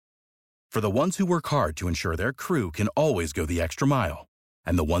For the ones who work hard to ensure their crew can always go the extra mile,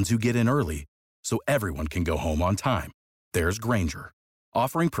 and the ones who get in early so everyone can go home on time, there's Grainger,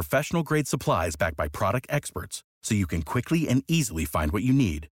 offering professional-grade supplies backed by product experts so you can quickly and easily find what you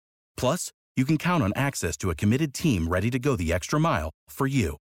need. Plus, you can count on access to a committed team ready to go the extra mile for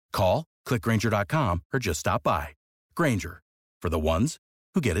you. Call, click Grainger.com, or just stop by. Grainger, for the ones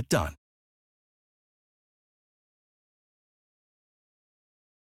who get it done.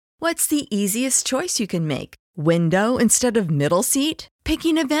 What's the easiest choice you can make? Window instead of middle seat?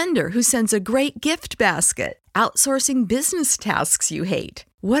 Picking a vendor who sends a great gift basket? Outsourcing business tasks you hate?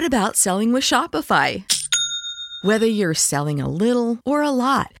 What about selling with Shopify? Whether you're selling a little or a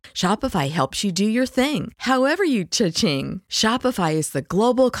lot, Shopify helps you do your thing, however you cha-ching. Shopify is the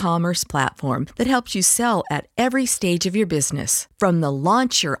global commerce platform that helps you sell at every stage of your business. From the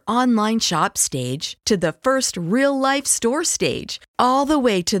launch your online shop stage to the first real-life store stage, all the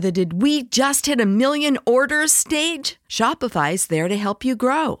way to the did we just hit 1 million orders stage. Shopify's there to help you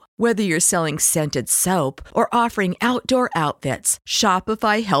grow. Whether you're selling scented soap or offering outdoor outfits,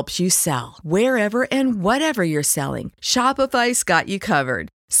 Shopify helps you sell. Wherever and whatever you're selling, Shopify's got you covered.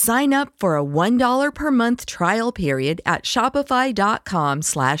 Sign up for a $1 per month trial period at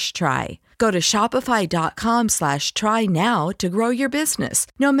shopify.com/try. Go to shopify.com/try now to grow your business,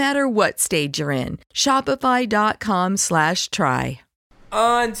 no matter what stage you're in. Shopify.com/try.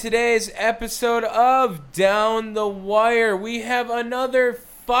 On today's episode of Down the Wire, we have another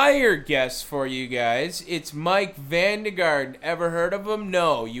fire guest for you guys. It's Mike Vandegaard. Ever heard of him?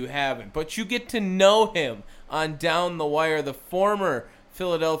 No, you haven't. But you get to know him on Down the Wire. The former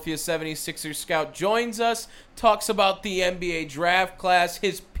Philadelphia 76ers scout joins us, talks about the NBA draft class,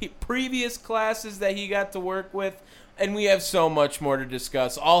 his previous classes that he got to work with, and we have so much more to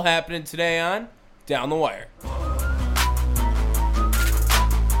discuss. All happening today on Down the Wire.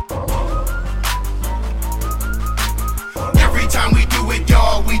 Every time we do it,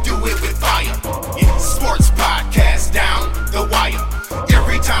 y'all, we do it with fire. Yeah, sports podcast Down the Wire.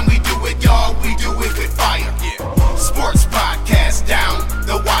 Every time we do it, y'all, we do it with fire. Yeah, sports podcast Down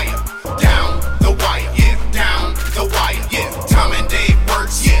the Wire. Down the Wire. Yeah, Down the Wire. Yeah, Tom and Dave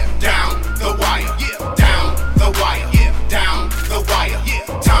works. Yeah, Down the Wire. Yeah, Down the Wire. Yeah, Down the Wire. Yeah,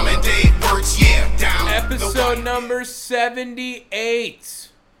 Tom and Dave works. Yeah, Down the Wire. Episode number 78.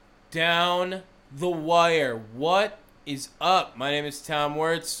 Down the Wire. What is up? My name is Tom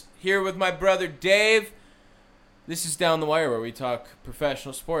Wirtz, here with my brother Dave. This is Down the Wire, where we talk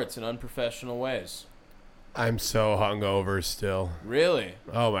professional sports in unprofessional ways. I'm so hungover still. Really?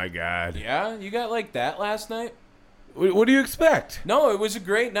 Oh my god. Yeah? You got like that last night? What do you expect? No, it was a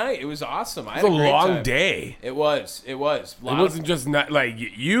great night. It was awesome. It was a long day. It was. It wasn't just not like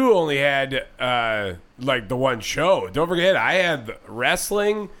you only had like the one show. Don't forget, I had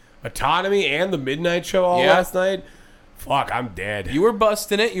wrestling, autonomy, and the midnight show all last night. Fuck, I'm dead. You were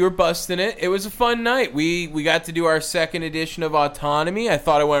busting it. It was a fun night. We got to do our second edition of Autonomy. I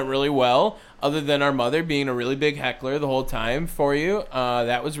thought it went really well, other than our mother being a really big heckler the whole time for you.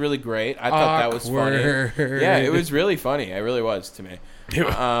 That was really great. I thought that was funny. Yeah, it was really funny. It really was to me.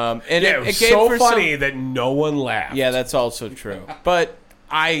 And it was so funny that no one laughed. Yeah, that's also true. But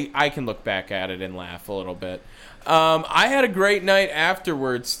I can look back at it and laugh a little bit. I had a great night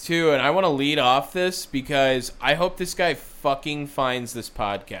afterwards, too, and I want to lead off this because I hope this guy fucking finds this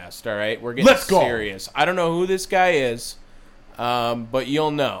podcast, all right? We're getting serious. I don't know who this guy is, but you'll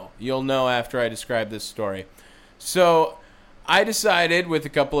know. You'll know after I describe this story. So I decided with a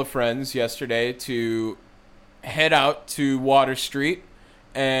couple of friends yesterday to head out to Water Street,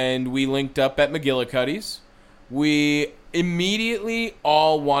 and we linked up at McGillicuddy's. We immediately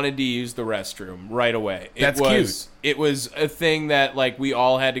all wanted to use the restroom right away. That's cute. It was a thing that like we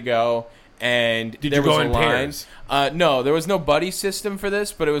all had to go, and there was a line. Pairs? No, there was no buddy system for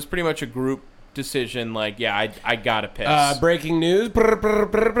this, but it was pretty much a group decision. Like, yeah, I gotta piss. Breaking news.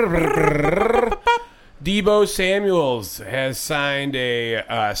 Deebo Samuels has signed a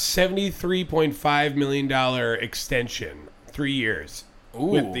 $73.5 million extension, 3 years,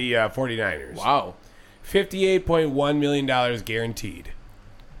 with the 49ers. Wow. $58.1 million guaranteed.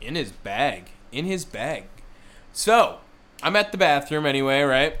 In his bag. So, I'm at the bathroom anyway,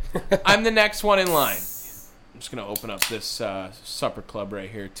 right? I'm the next one in line. I'm just going to open up this supper club right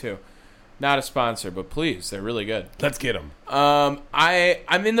here, too. Not a sponsor, but please, they're really good. Let's get them.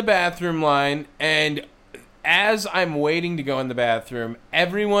 I'm in the bathroom line, and as I'm waiting to go in the bathroom,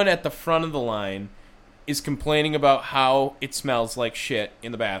 everyone at the front of the line is complaining about how it smells like shit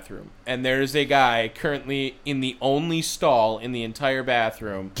in the bathroom. And there's a guy currently in the only stall in the entire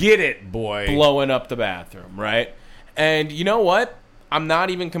bathroom. Get it, boy. Blowing up the bathroom, right? And you know what? I'm not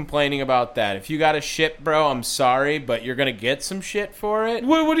even complaining about that. If you got a shit, bro, I'm sorry, but you're gonna get some shit for it.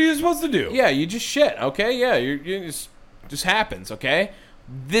 What are you supposed to do? Yeah, you just shit, okay? Yeah, you just happens, okay?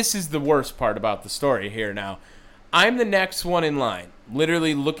 This is the worst part about the story here now. I'm the next one in line,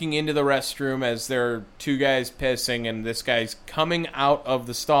 literally looking into the restroom as there are two guys pissing, and this guy's coming out of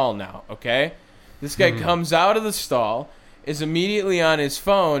the stall now, okay? This guy comes out of the stall, is immediately on his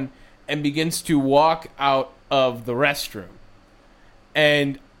phone, and begins to walk out of the restroom.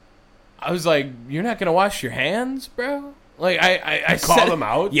 And I was like, you're not going to wash your hands, bro? Like, I called him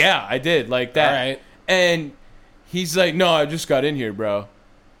out? Yeah, I did, like that. All right. And he's like, no, I just got in here, bro.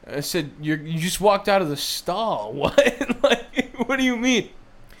 I said, you just walked out of the stall. What? Like, what do you mean?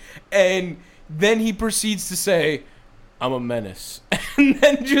 And then he proceeds to say, I'm a menace. And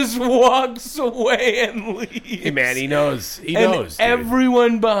then just walks away and leaves. Hey, man, he knows. He And knows, dude.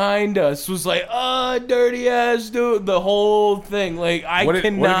 everyone behind us was like, oh, dirty ass dude. The whole thing. Like, What if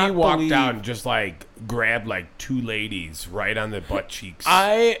he walked believe. out and just, like, grabbed, like, two ladies right on the butt cheeks?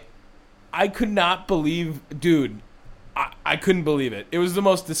 I could not believe, dude. I couldn't believe it. It was the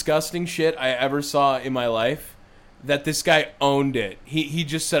most disgusting shit I ever saw in my life. That this guy owned it. He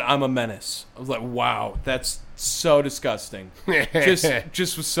just said, I'm a menace. I was like, wow, that's so disgusting.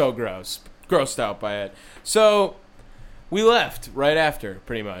 just was so grossed out by it. So we left right after,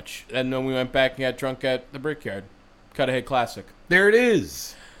 pretty much, and then we went back and got drunk at the Brickyard. Cut Ahead Classic. There it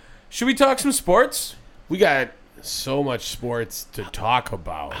is. Should we talk some sports? We got so much sports to talk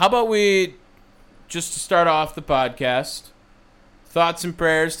about. How about we, just to start off the podcast, thoughts and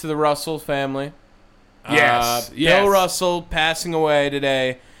prayers to the Russell family. Yes. Bill Russell passing away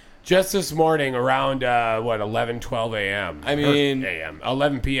today. Just this morning around, 11, 12 a.m. I mean... a.m.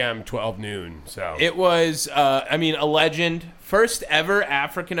 11 p.m., 12 noon. So It was, a legend. First ever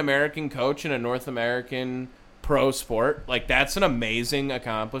African-American coach in a North American pro sport. Like, that's an amazing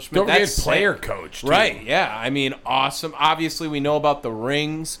accomplishment. Don't forget That's player sick. coach, too. Right, yeah. I mean, awesome. Obviously, we know about the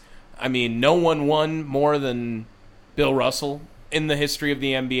rings. I mean, no one won more than Bill Russell in the history of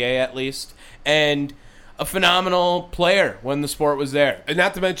the NBA, at least. And a phenomenal player when the sport was there. And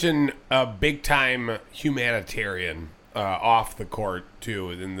not to mention a big-time humanitarian off the court, too,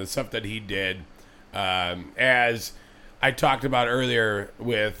 and the stuff that he did. As I talked about earlier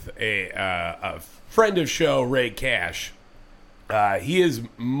with a friend of show, Ray Cash, he is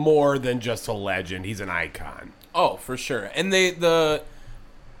more than just a legend. He's an icon. Oh, for sure. And the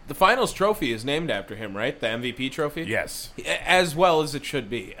finals trophy is named after him, right? The MVP trophy? Yes. As well as it should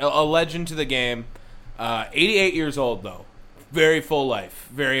be. A legend to the game. 88 years old, though. Very full life.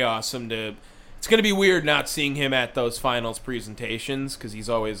 Very awesome. It's going to be weird not seeing him at those finals presentations because he's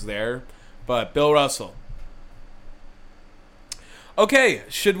always there. But Bill Russell. Okay,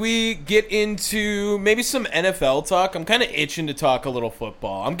 should we get into maybe some NFL talk? I'm kind of itching to talk a little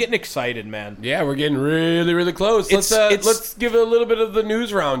football. I'm getting excited, man. Yeah, we're getting really, really close. Let's give a little bit of the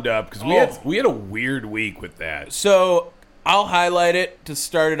news roundup because we had a weird week with that. So I'll highlight it to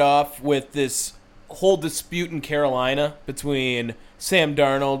start it off with this whole dispute in Carolina between Sam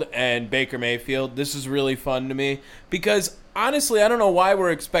Darnold and Baker Mayfield. This is really fun to me because, honestly, I don't know why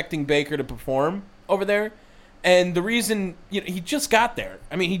we're expecting Baker to perform over there. And the reason, he just got there.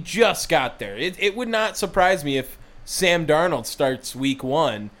 I mean, he just got there. It would not surprise me if Sam Darnold starts week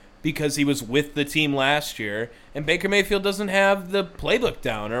 1 because he was with the team last year and Baker Mayfield doesn't have the playbook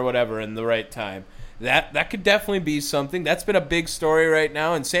down or whatever in the right time. That could definitely be something. That's been a big story right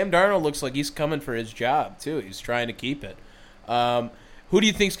now, and Sam Darnold looks like he's coming for his job, too. He's trying to keep it. Who do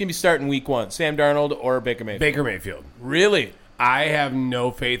you think is going to be starting week 1, Sam Darnold or Baker Mayfield? Baker Mayfield. Really? I have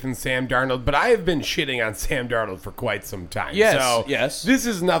no faith in Sam Darnold, but I have been shitting on Sam Darnold for quite some time. Yes. This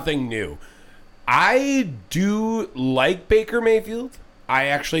is nothing new. I do like Baker Mayfield. I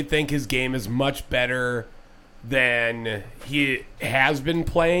actually think his game is much better than he has been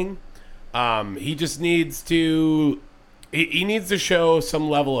playing. He just needs to he needs to show some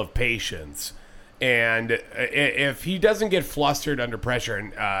level of patience. And if he doesn't get flustered under pressure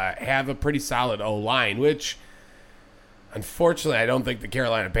and have a pretty solid O-line, which unfortunately I don't think the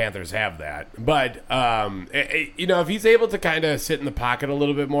Carolina Panthers have that. But, if he's able to kind of sit in the pocket a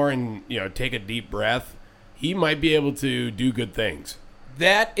little bit more and, take a deep breath, he might be able to do good things.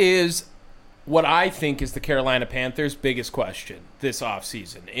 That is what I think is the Carolina Panthers' biggest question this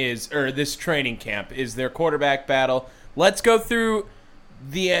offseason this training camp is their quarterback battle. Let's go through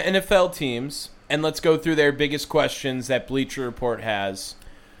the NFL teams and let's go through their biggest questions that Bleacher Report has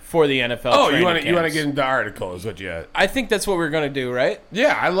for the NFL. Oh, you want to get into the article is what you... I think that's what we're going to do, right?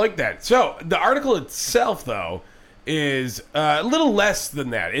 Yeah, I like that. So the article itself, though, is a little less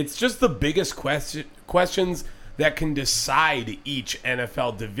than that. It's just the biggest questions that can decide each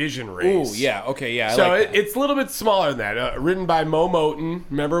NFL division race. Ooh, yeah, okay, yeah. I So like that. it's a little bit smaller than that. Written by Mo Moten.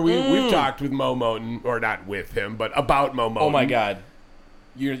 Remember, we've talked with Mo Moten, or not with him, but about Mo Moten. Oh my God,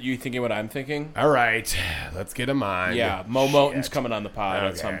 you thinking what I'm thinking? All right, let's get him on. Yeah, Mo Moten's coming on the pod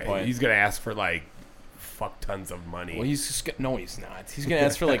at Okay. some point. He's gonna ask for like fuck tons of money. Well, he's just no, he's not. He's gonna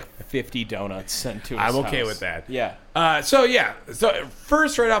ask for like 50 donuts sent to his I'm okay house. with that. Yeah. So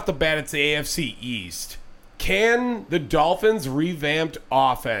first, right off the bat, it's the AFC East. Can the Dolphins' revamped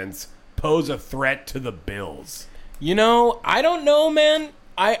offense pose a threat to the Bills? You know, I don't know, man.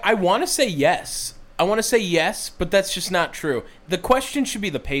 I want to say yes. I want to say yes, but that's just not true. The question should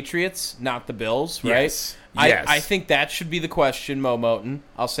be the Patriots, not the Bills, right? Yes. Yes. I think that should be the question, Mo Moten.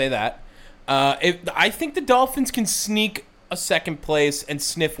 I'll say that. I think the Dolphins can sneak a second place and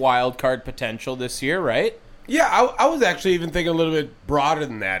sniff wild card potential this year, right? Yeah, I was actually even thinking a little bit broader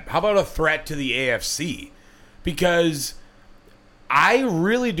than that. How about a threat to the AFC? Because I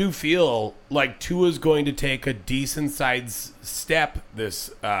really do feel like Tua's going to take a decent-sized step this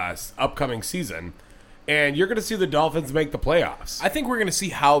upcoming season, and you're going to see the Dolphins make the playoffs. I think we're going to see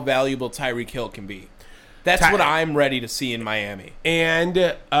how valuable Tyreek Hill can be. That's what I'm ready to see in Miami. And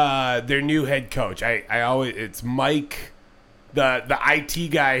their new head coach. It's Mike, the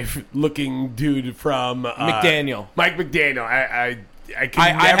IT guy looking dude from McDaniel. Mike McDaniel. I can I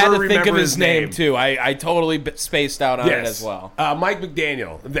had never to think remember of his name too. I totally spaced out on it as well. Mike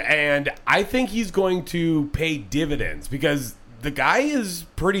McDaniel. And I think he's going to pay dividends because the guy is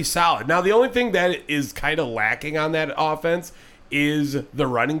pretty solid. Now, the only thing that is kind of lacking on that offense is the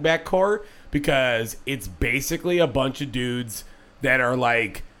running back core, because it's basically a bunch of dudes that are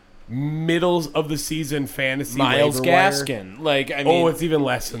like middle of the season fantasy Myles waiver wire. Gaskin. Like, I mean, It's even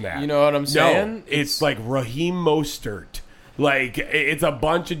less than that. You know what I'm saying? No, it's like Raheem Mostert. Like, it's a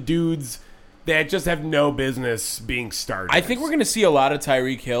bunch of dudes that just have no business being started. I think we're going to see a lot of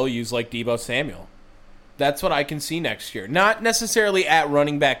Tyreek Hill use like Deebo Samuel. That's what I can see next year. Not necessarily at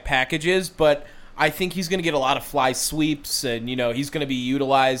running back packages, but I think he's going to get a lot of fly sweeps, and he's going to be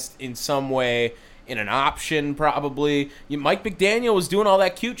utilized in some way in an option probably. Mike McDaniel was doing all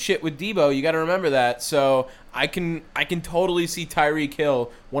that cute shit with Deebo. You got to remember that. So I can totally see Tyreek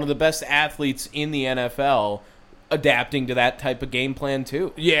Hill, one of the best athletes in the NFL, adapting to that type of game plan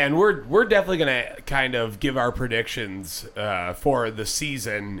too. Yeah, and we're definitely going to kind of give our predictions for the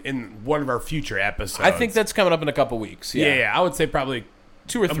season in one of our future episodes. I think that's coming up in a couple weeks. Yeah, I would say probably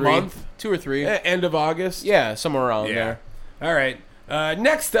 2 or 3. month? 2 or 3. End of August. Yeah, somewhere around there. All right.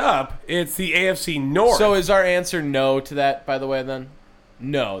 Next up, it's the AFC North. So is our answer no to that, by the way, then?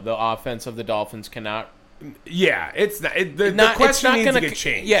 No, the offense of the Dolphins cannot. Yeah, it's not. The question needs to get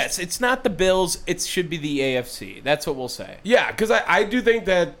changed. Yes, it's not the Bills. It should be the AFC. That's what we'll say. Yeah, because I do think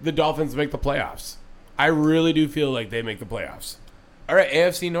that the Dolphins make the playoffs. I really do feel like they make the playoffs. All right,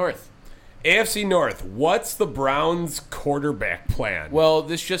 AFC North. AFC North, what's the Browns' quarterback plan? Well,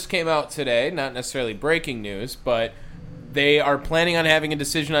 this just came out today. Not necessarily breaking news, but they are planning on having a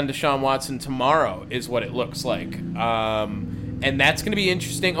decision on Deshaun Watson tomorrow, is what it looks like. And that's going to be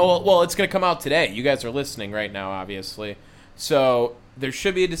interesting. Oh, well, it's going to come out today. You guys are listening right now, obviously. So there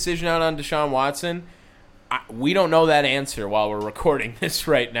should be a decision out on Deshaun Watson. We don't know that answer while we're recording this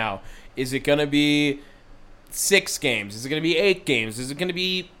right now. Is it going to be 6 games? Is it going to be 8 games? Is it going to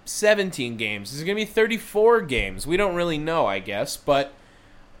be 17 games? Is it going to be 34 games? We don't really know, I guess. But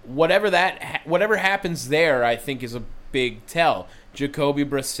whatever happens there, I think is a big tell. Jacoby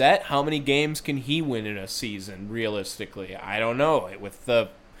Brissett, how many games can he win in a season, realistically? I don't know.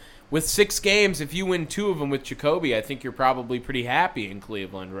 With 6 games, if you win 2 of them with Jacoby, I think you're probably pretty happy in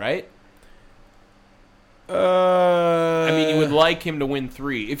Cleveland, right? I mean, you would like him to win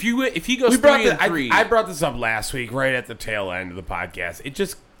 3. If he goes 3-3, I brought this up last week, right at the tail end of the podcast.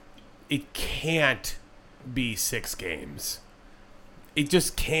 It can't be 6 games. It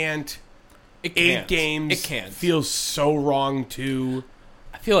just can't. it 8 can't. games. It can't. Feels so wrong too.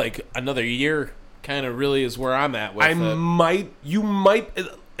 I feel like another year kind of really is where I'm at with it. You might And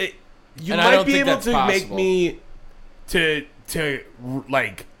I might don't be think able that's to make possible. me to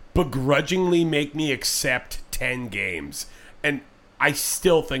like begrudgingly make me accept 10 games, and I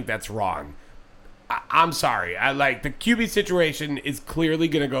still think that's wrong. I'm sorry. I like the QB situation is clearly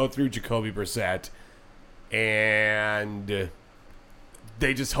going to go through Jacoby Brissett, and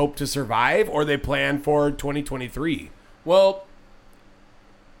they just hope to survive, or they plan for 2023. Well,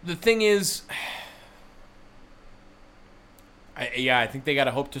 the thing is, I think they got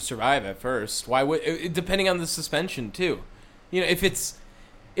to hope to survive at first. Why would, depending on the suspension too? If it's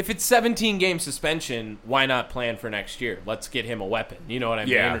 17 game suspension, why not plan for next year? Let's get him a weapon. You know what I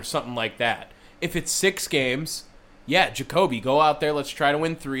mean, or something like that. If it's 6 games, yeah, Jacoby, go out there. Let's try to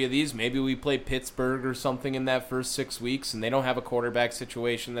win 3 of these. Maybe we play Pittsburgh or something in that first 6 weeks, and they don't have a quarterback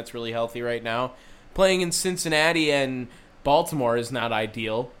situation that's really healthy right now. Playing in Cincinnati and Baltimore is not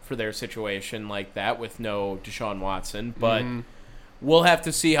ideal for their situation like that with no Deshaun Watson, but we'll have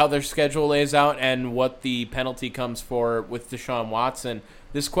to see how their schedule lays out and what the penalty comes for with Deshaun Watson.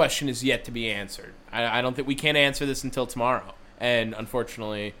 This question is yet to be answered. I don't think we can't answer this until tomorrow, and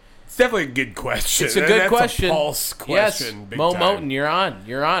unfortunately, It's definitely a good question. it's a good question. A pulse question. Yes, big Mo time. Moton,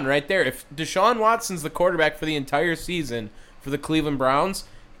 you're on right there. If Deshaun Watson's the quarterback for the entire season for the Cleveland Browns,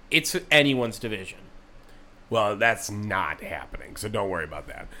 it's anyone's division. Well, that's not happening, so don't worry about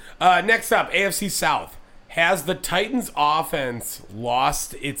that. Next up, AFC South. Has the Titans' offense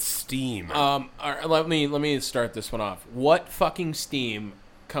lost its steam? All right, let me start this one off. What fucking steam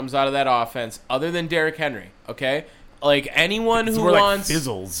comes out of that offense other than Derrick Henry? Okay, like anyone It's who more like wants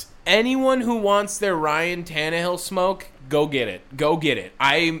fizzles. anyone who wants their Ryan Tannehill smoke, go get it. Go get it.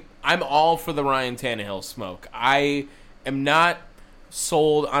 I'm all for the Ryan Tannehill smoke. I am not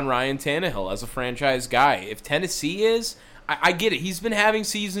sold on Ryan Tannehill as a franchise guy. If Tennessee is, I get it. He's been having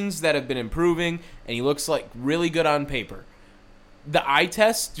seasons that have been improving, and he looks like really good on paper. The eye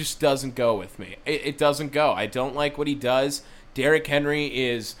test just doesn't go with me. It doesn't go. I don't like what he does. Derrick Henry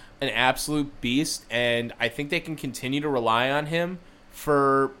is an absolute beast, and I think they can continue to rely on him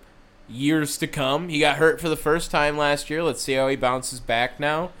for years to come. He got hurt for the first time last year. Let's see how he bounces back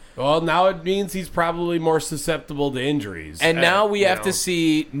now. Well, now it means he's probably more susceptible to injuries. And now we you have know. to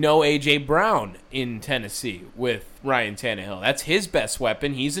see no A.J. Brown in Tennessee with Ryan Tannehill. That's his best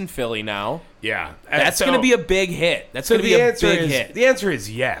weapon. He's in Philly now. Yeah. That's So- going to be a big hit. That's So going to be the a answer big is hit. the answer is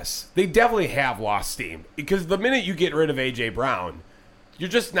yes. They definitely have lost steam because the minute you get rid of AJ Brown, you're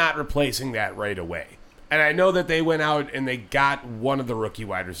just not replacing that right away. And I know that they went out and they got one of the rookie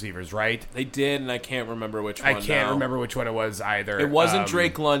wide receivers, right? They did, and I can't remember which one. I can't now. remember which one it was either. It wasn't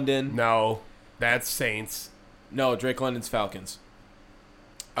Drake London. No, that's Saints. No, Drake London's Falcons.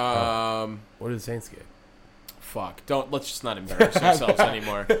 What did the Saints get? Fuck. Let's just not embarrass ourselves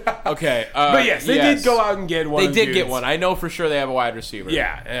anymore. Okay. But yes, they did go out and get one. They of the did get dudes. one. I know for sure they have a wide receiver.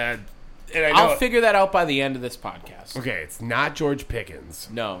 Yeah, and I know. I'll figure that out by the end of this podcast. Okay, it's not George Pickens.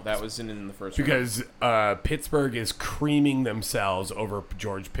 No, that was in the first round. Because Pittsburgh is creaming themselves over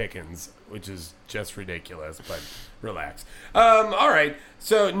George Pickens, which is just ridiculous, but relax. All right,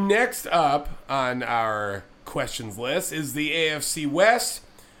 so next up on our questions list is the AFC West.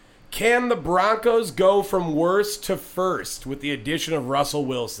 Can the Broncos go from worst to first with the addition of Russell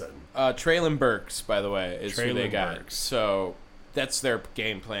Wilson? Traylon Burks, by the way, is who they Traylon got. Burks. So that's their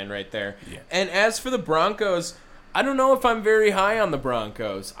game plan right there. Yeah. And as for the Broncos, I don't know if I'm very high on the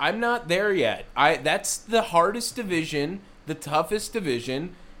Broncos. I'm not there yet. That's the hardest division, the toughest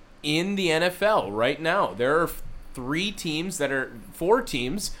division in the NFL right now. There are 4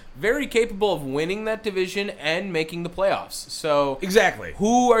 teams very capable of winning that division and making the playoffs. So Exactly.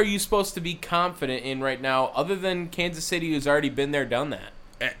 who are you supposed to be confident in right now other than Kansas City, who's already been there, done that?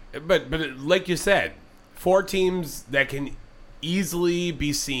 But like you said, 4 teams that can easily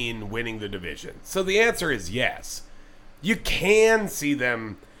be seen winning the division. So the answer is yes. You can see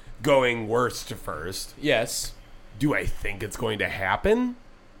them going worst to first. Yes. Do I think it's going to happen?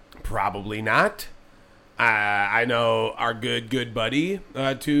 Probably not. I know our good buddy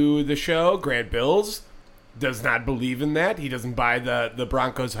to the show, Grant Bills, does not believe in that. He doesn't buy the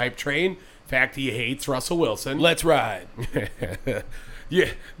Broncos hype train. In fact, he hates Russell Wilson. Let's ride. Yeah,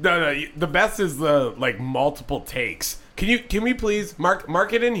 no. The best is the multiple takes. Can we please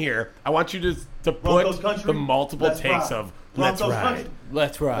mark it in here? I want you to Broncos put country, the multiple let's takes ride. of let's Broncos ride, country.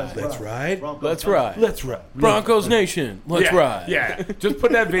 Let's ride. let's ride, Broncos Let's country. ride. let's ride. Broncos Nation. Let's yeah, ride. Yeah, just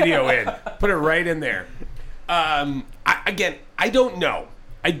put that video in. Put it right in there. I don't know.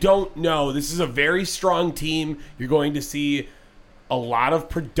 I don't know. This is a very strong team. You're going to see a lot of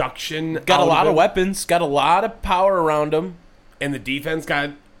production. Got a out lot of it. weapons. Got a lot of power around them. And the defense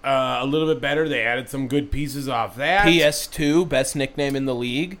got a little bit better. They added some good pieces off that. PS2, best nickname in the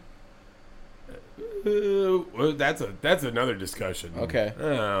league. Well, that's another discussion. Okay. I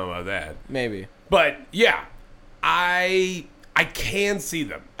don't know about that. Maybe. But yeah, I can see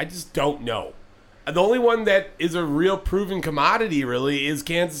them. I just don't know. The only one that is a real proven commodity really is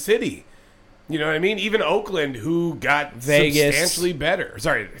Kansas City. You know what I mean? Even Oakland, who got Vegas. substantially better.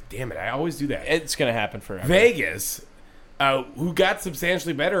 Sorry, damn it, I always do that. It's going to happen forever. Vegas, who got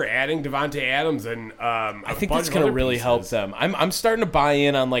substantially better, adding Devontae Adams and I think that's going to really help them. I'm starting to buy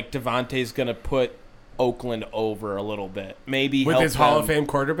in on Devontae's going to put Oakland over a little bit. Maybe with help his Hall them. of Fame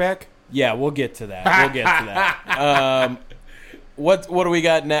quarterback. Yeah, we'll get to that. What do we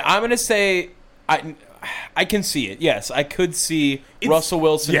got now? I'm going to say I can see it. Yes, I could see Russell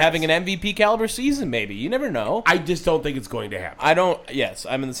Wilson having an MVP caliber season. Maybe you never know. I just don't think it's going to happen. Yes,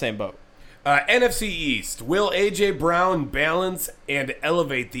 I'm in the same boat. NFC East. Will A.J. Brown balance and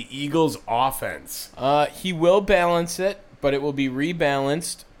elevate the Eagles' offense? He will balance it, but it will be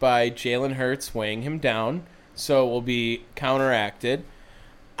rebalanced by Jalen Hurts weighing him down, so it will be counteracted.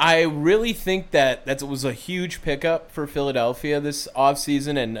 I really think that was a huge pickup for Philadelphia this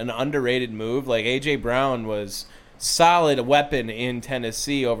offseason and an underrated move. Like, A.J. Brown was solid weapon in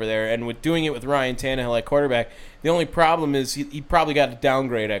Tennessee over there, and with doing it with Ryan Tannehill at quarterback, the only problem is he probably got a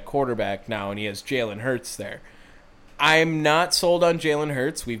downgrade at quarterback now, and he has Jalen Hurts there. I'm not sold on Jalen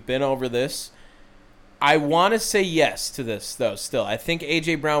Hurts. We've been over this. I want to say yes to this, though, still. I think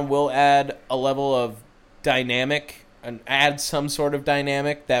A.J. Brown will add a level of dynamic and add some sort of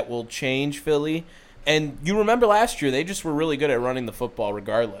dynamic that will change Philly. And you remember last year, they just were really good at running the football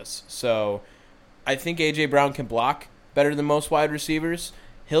regardless. So I think A.J. Brown can block better than most wide receivers.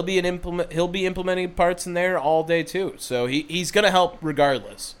 He'll be implementing parts in there all day too. So he's going to help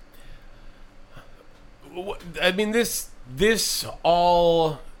regardless. I mean, this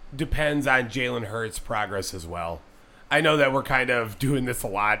all depends on Jalen Hurts' progress as well. I know that we're kind of doing this a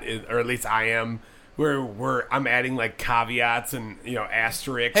lot, or at least I am. I'm adding like caveats and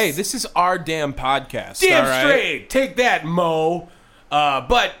asterisks. Hey, this is our damn podcast. Damn all right? straight. Take that, Mo.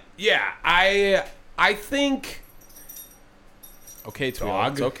 But yeah, I think. Okay,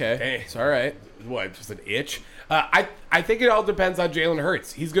 dog. It's okay. Dang. It's all right. What? Just an itch. I think it all depends on Jalen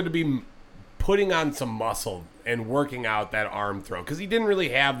Hurts. He's going to be putting on some muscle and working out that arm throw because he didn't really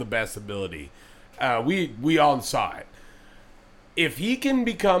have the best ability. We all saw it. If he can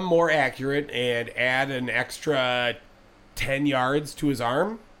become more accurate and add an extra 10 yards to his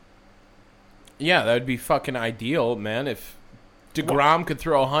arm. Yeah, that would be fucking ideal, man. If DeGrom could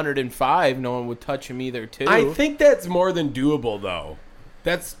throw 105, no one would touch him either, too. I think that's more than doable, though.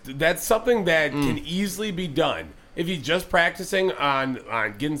 That's something that can easily be done. If he's just practicing on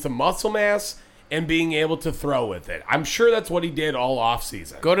getting some muscle mass and being able to throw with it. I'm sure that's what he did all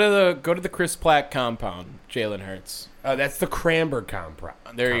offseason. Go to the Chris Platt compound, Jalen Hurts. That's the Cranberg compound.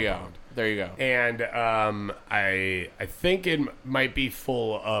 There you go. And I think it might be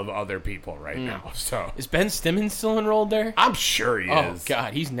full of other people right now. So is Ben Simmons still enrolled there? I'm sure he is. Oh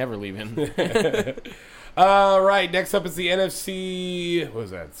God, he's never leaving. All right, next up is the NFC. What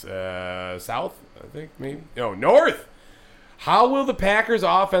was that? South, I think maybe. No, North. How will the Packers'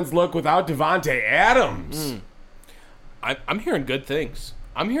 offense look without Davante Adams? I'm hearing good things.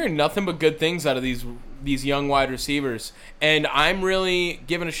 I'm hearing nothing but good things out of these young wide receivers. And I'm really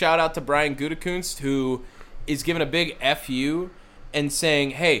giving a shout-out to Brian Gutekunst, who is giving a big FU and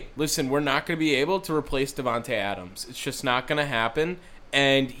saying, hey, listen, we're not going to be able to replace Davante Adams. It's just not going to happen.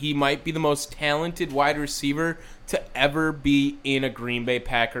 And he might be the most talented wide receiver to ever be in a Green Bay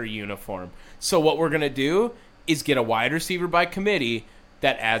Packer uniform. So what we're going to do is get a wide receiver by committee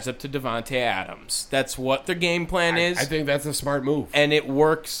that adds up to Davante Adams. That's what their game plan is. I think that's a smart move. And it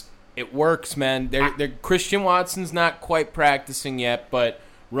works. It works, man. Christian Watson's not quite practicing yet, but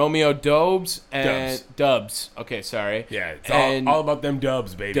Romeo Doubs and Dubs. Okay, sorry. Yeah, it's all about them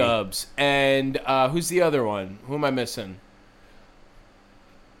Dubs, baby. Dubs. And who's the other one? Who am I missing?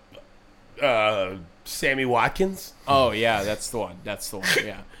 Sammy Watkins? Oh, yeah, that's the one.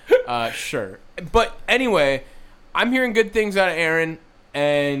 Yeah. Sure. But anyway, I'm hearing good things out of Aaron,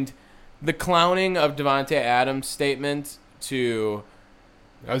 and the clowning of Davante Adams' statement to...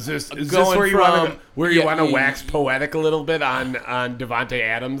 Is this where you want to wax poetic a little bit on Davante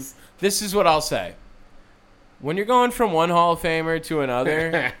Adams? This is what I'll say. When you're going from one Hall of Famer to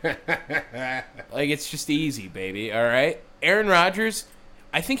another, like, it's just easy, baby, all right? Aaron Rodgers,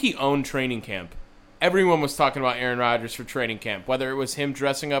 I think he owned training camp. Everyone was talking about Aaron Rodgers for training camp, whether it was him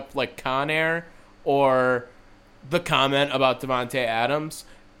dressing up like Con Air or the comment about Davante Adams.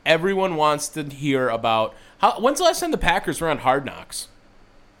 Everyone wants to hear about... When's the last time the Packers were on Hard Knocks?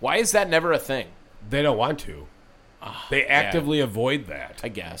 Why is that never a thing? They don't want to. They actively avoid that. I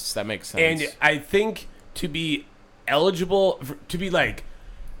guess. That makes sense. And I think to be eligible, to be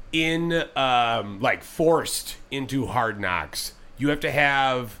forced into Hard Knocks, you have to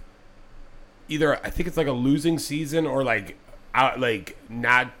have either, I think it's like a losing season or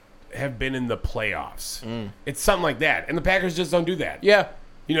not have been in the playoffs. It's something like that. And the Packers just don't do that. Yeah.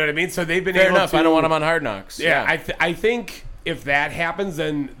 You know what I mean? So they've been Fair able enough. to... I don't want them on Hard Knocks. Yeah. I think... if that happens,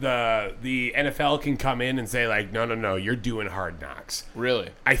 then the NFL can come in and say, like, no, you're doing Hard Knocks. Really?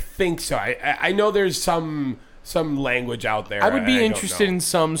 I think so. I know there's some some language out there. I would be don't interested know. in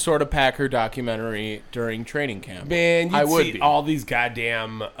some sort of Packer documentary during training camp. Man, you'd I would see be. all these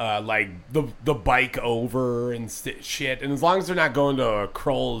goddamn like the bike over and shit. And as long as they're not going to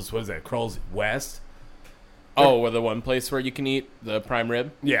Kroll's, what is that? Kroll's West. Oh, where the one place where you can eat the prime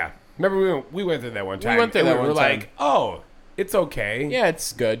rib? Yeah, remember we went there that one time. went there and that we were one time. like, oh, it's okay. Yeah,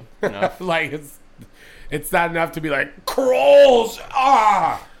 it's good enough. Like it's not enough to be like Kroll's.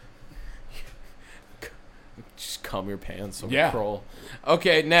 Just calm your pants over Yeah. Kroll.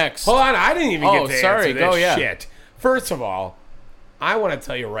 Okay, next. Hold on, I didn't even Oh, get to sorry, answer this go, yeah. shit. First of all, I want to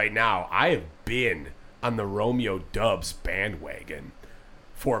tell you right now, I have been on the Romeo Dubs bandwagon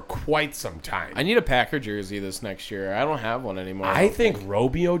for quite some time. I need a Packer jersey this next year. I don't have one anymore. I think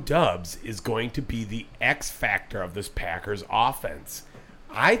Romeo Dubs is going to be the X factor of this Packers offense.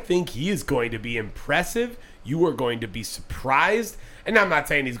 I think he is going to be impressive. You are going to be surprised. And I'm not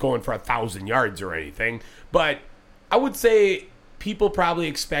saying he's going for 1,000 yards or anything, but I would say people probably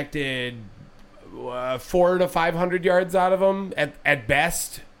expected 400 to 500 yards out of him at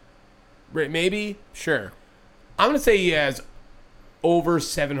best. Maybe. Sure. I'm going to say he has over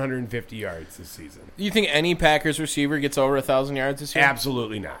 750 yards this season. Do you think any Packers receiver gets over 1,000 yards this year?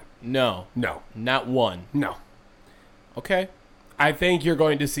 Absolutely not. No. No. Not one. No. Okay. I think you're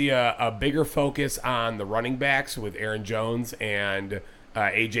going to see a bigger focus on the running backs with Aaron Jones and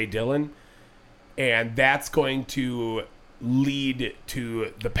A.J. Dillon, and that's going to lead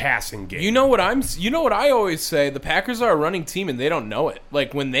to the passing game. You know what I always say, the Packers are a running team and they don't know it.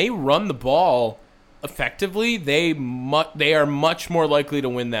 Like when they run the ball effectively, they are much more likely to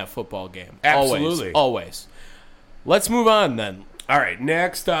win that football game. Absolutely. Always. Let's move on then. All right,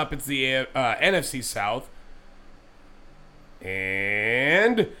 next up it's the NFC South.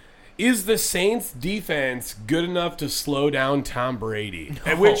 And is the Saints defense good enough to slow down Tom Brady?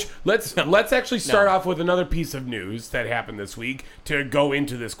 No. Which let's actually start off with another piece of news that happened this week to go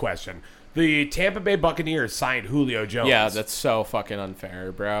into this question. The Tampa Bay Buccaneers signed Julio Jones. Yeah, that's so fucking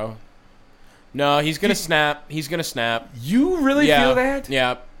unfair, bro. No, he's gonna snap. He's gonna snap. You really feel that?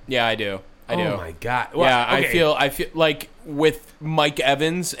 Yeah, I do. I do. Oh my god. Well, Yeah, okay. I feel like with Mike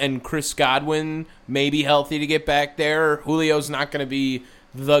Evans and Chris Godwin maybe healthy to get back there, Julio's not going to be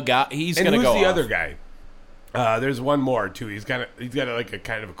the guy. He's going to go. And who's the off. other guy? There's one more too. He's got like a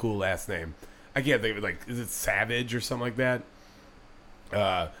kind of a cool last name. I can't think of it. Like, is it Savage or something like that?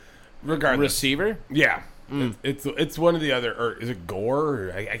 Regardless, Receiver? yeah. It's one of the other, or is it Gore?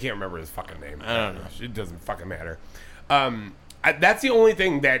 Or I can't remember his fucking name. I don't know. It doesn't fucking matter. That's the only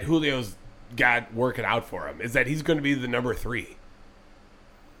thing that Julio's got working out for him, is that he's going to be the number 3.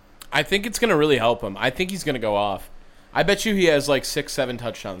 I think it's going to really help him. I think he's going to go off. I bet you he has like 6-7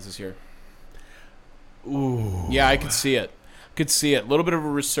 touchdowns this year. Ooh. Yeah, I could see it. A little bit of a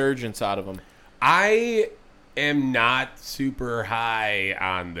resurgence out of him. I am not super high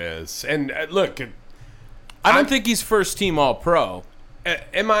on this. And look, I don't think he's first team All-Pro.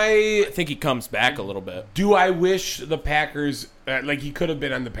 am I... I think he comes back a little bit. Do I wish the Packers... like, he could have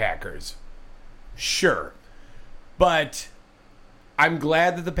been on the Packers. Sure. But I'm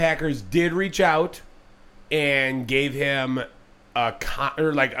glad that the Packers did reach out and gave him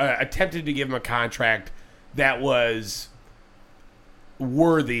attempted to give him a contract that was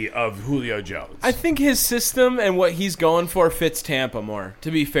worthy of Julio Jones. I think his system and what he's going for fits Tampa more,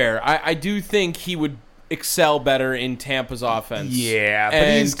 to be fair. I do think he would excel better in Tampa's offense. Yeah, but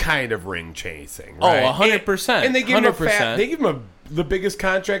And- he's kind of ring chasing, Oh, right? 100%. And they give him 100%. they give him the biggest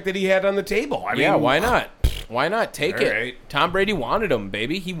contract that he had on the table. I Yeah, mean, why not? Why not take All it? right. Tom Brady wanted him,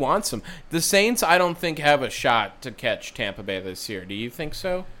 baby. He wants him. The Saints, I don't think, have a shot to catch Tampa Bay this year. Do you think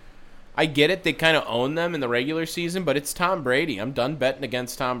so? I get it. They kind of own them in the regular season, but it's Tom Brady. I'm done betting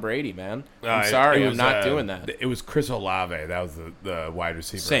against Tom Brady, man. I'm sorry. I'm not doing that. It was Chris Olave. That was the wide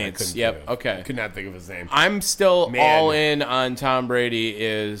receiver. Saints, I couldn't yep, think of. okay. Could not think of his name. I'm still Man. all in on Tom Brady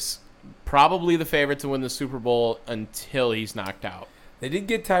is probably the favorite to win the Super Bowl until he's knocked out. They did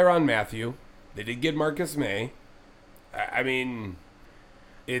get Tyrann Mathieu. They did get Marcus May. I mean,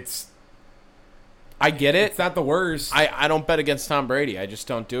 I get it. it's not the worst. I don't bet against Tom Brady. I just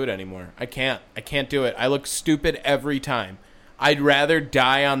don't do it anymore. I can't do it. I look stupid every time. I'd rather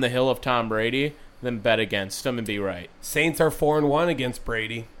die on the hill of Tom Brady than bet against him and be right. Saints are 4-1 against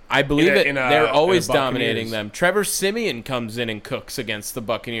Brady. I believe it. They're always in a Buccaneers. dominating them. Trevor Siemian comes in and cooks against the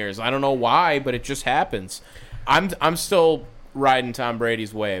Buccaneers. I don't know why, but it just happens. I'm still riding Tom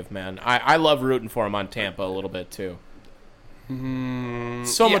Brady's wave, man. I love rooting for him on Tampa a little bit too.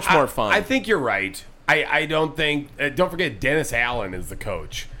 So much more fun. I think you're right. I don't think. Don't forget, Dennis Allen is the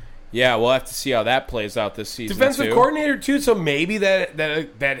coach. Yeah, we'll have to see how that plays out this season. Defensive too. coordinator too, so maybe that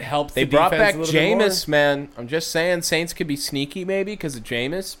helps. They the brought defense back a little bit more. Jameis, man. I'm just saying, Saints could be sneaky maybe because of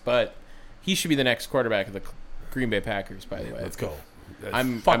Jameis, but he should be the next quarterback of the Green Bay Packers. By the way, Let's go.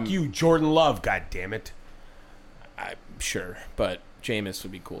 I'm you, Jordan Love. God damn it. I'm sure, but Jameis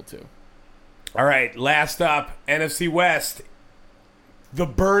would be cool too. All right, last up, NFC West. The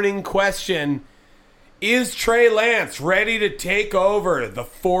burning question: is Trey Lance ready to take over the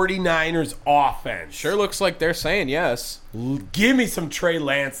 49ers offense? Sure looks like they're saying yes. Give me some Trey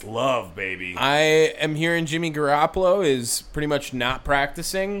Lance love, baby. I am hearing Jimmy Garoppolo is pretty much not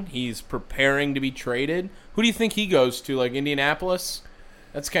practicing. He's preparing to be traded. Who do you think he goes to? Like Indianapolis?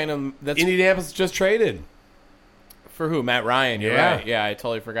 That's Indianapolis just traded. For who? Matt Ryan. You're Yeah. right. Yeah, I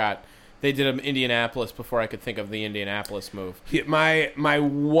totally forgot. They did Indianapolis before I could think of the Indianapolis move. My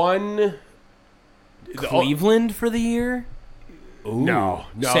one Cleveland for the year? Ooh. No,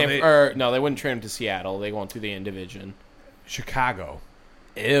 they wouldn't trade him to Seattle. They won't do the in division. Chicago.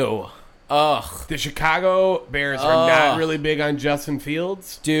 Ew. Ugh. The Chicago Bears are not really big on Justin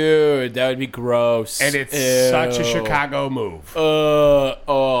Fields. Dude, that would be gross. And it's such a Chicago move.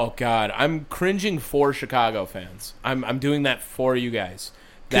 Oh God, I'm cringing for Chicago fans. I'm doing that for you guys.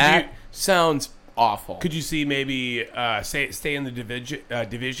 That sounds awful. Could you see maybe stay in the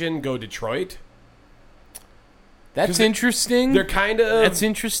division, go Detroit? That's interesting. They're kind of. That's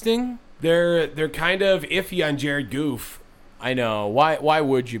interesting. They're kind of iffy on Jared Goff. I know. Why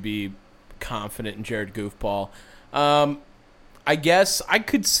would you be confident in Jared Goofball? I guess I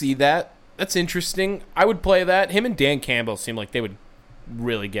could see that. That's interesting. I would play that. Him and Dan Campbell seem like they would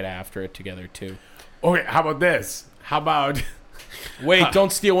really get after it together too. Okay, how about this? How about wait,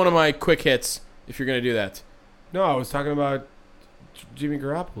 don't steal one of my quick hits if you're gonna do that. No, I was talking about Jimmy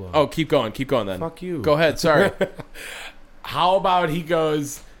Garoppolo. Oh, keep going then. Fuck you. Go ahead, sorry. How about he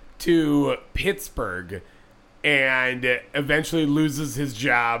goes to Pittsburgh and eventually loses his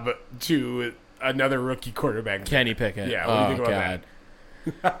job to another rookie quarterback? Kenny Pickett. Yeah, what do you think about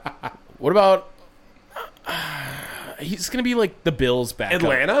that? What about he's going to be like the Bills back.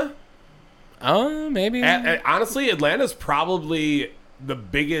 Atlanta? Maybe. Honestly, Atlanta's probably the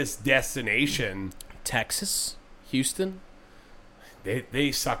biggest destination. Texas? Houston?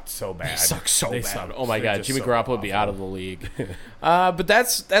 They sucked so bad. They suck so bad. Sucked. Oh my They're God, Jimmy so Garoppolo would be awful. out of the league. But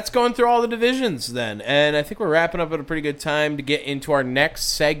that's going through all the divisions then, and I think we're wrapping up at a pretty good time to get into our next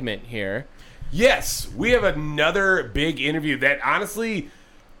segment here. Yes, we have another big interview that honestly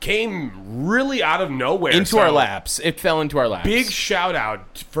came really out of nowhere. Into our laps. It fell into our laps. Big shout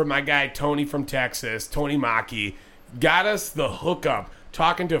out for my guy Tony from Texas, Tony Maki. Got us the hookup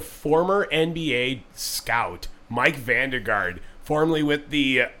talking to former NBA scout Mike Vandegaard, formerly with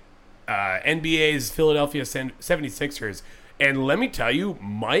the NBA's Philadelphia 76ers. And let me tell you,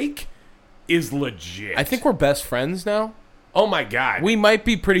 Mike is legit. I think we're best friends now. Oh my God. We might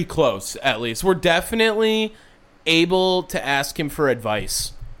be pretty close, at least. We're definitely able to ask him for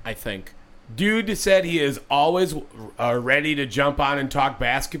advice, I think. Dude said he is always ready to jump on and talk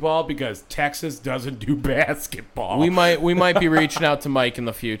basketball because Texas doesn't do basketball. We might be reaching out to Mike in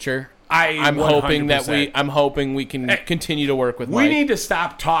the future. I'm hoping 100%. we can continue to work with We Mike. need to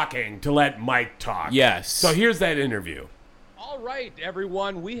stop talking to let Mike talk. Yes. So here's that interview. All right,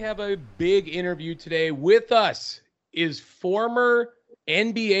 everyone. We have a big interview today. With us is former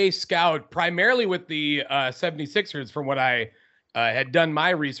NBA scout, primarily with the 76ers, from what I had done my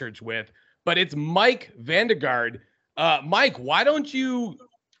research with. But it's Mike Vandegaard. Mike, why don't you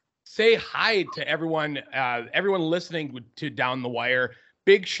say hi to everyone listening to Down the Wire?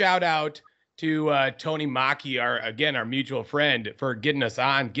 Big shout out to Tony Maki, our mutual friend, for getting us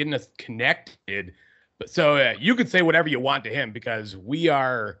on, getting us connected. But so you could say whatever you want to him because we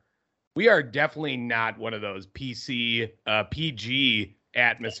are definitely not one of those PG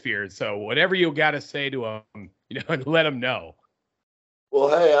atmospheres. So whatever you got to say to him, let him know. Well,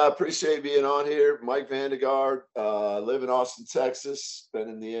 hey, I appreciate being on here. Mike Vandegaard, live in Austin, Texas. Been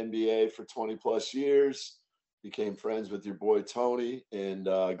in the NBA for 20 plus years. Became friends with your boy Tony, and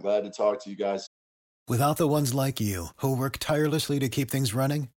glad to talk to you guys. Without the ones like you, who work tirelessly to keep things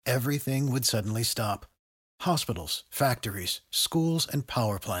running, everything would suddenly stop. Hospitals, factories, schools, and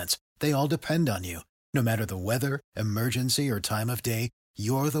power plants, they all depend on you. No matter the weather, emergency, or time of day,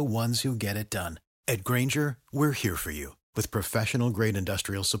 you're the ones who get it done. At Grainger, we're here for you with professional-grade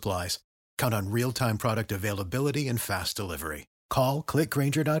industrial supplies. Count on real-time product availability and fast delivery. Call,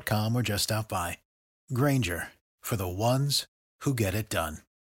 clickgrainger.com, or just stop by. Grainger, for the ones who get it done.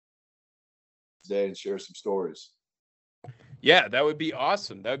 Today and share some stories. Yeah, that would be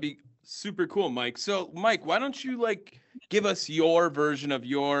awesome. That would be Super cool, Mike. So, Mike, why don't you give us your version of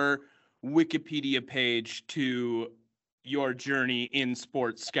your Wikipedia page to your journey in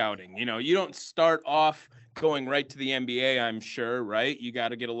sports scouting? You don't start off going right to the NBA, I'm sure, right? You got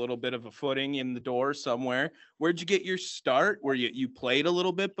to get a little bit of a footing in the door somewhere. Where'd you get your start? Where you played a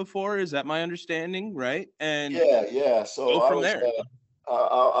little bit before? Is that my understanding, right? And yeah. So go from there.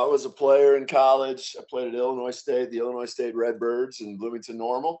 I was a player in college. I played at Illinois State, the Illinois State Redbirds in Bloomington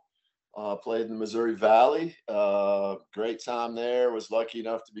Normal. Played in the Missouri Valley. Great time there. Was lucky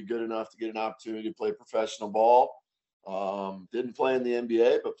enough to be good enough to get an opportunity to play professional ball. Didn't play in the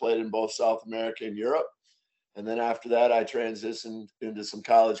NBA, but played in both South America and Europe. And then after that, I transitioned into some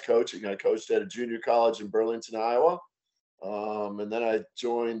college coaching. I coached at a junior college in Burlington, Iowa. And then I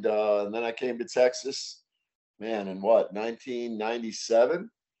joined, and then I came to Texas, in 1997.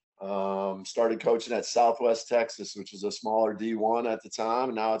 Started coaching at Southwest Texas, which is a smaller D1 at the time.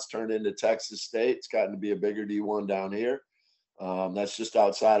 And now it's turned into Texas State. It's gotten to be a bigger D1 down here. That's just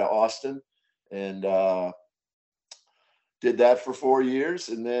outside of Austin. And did that for 4 years.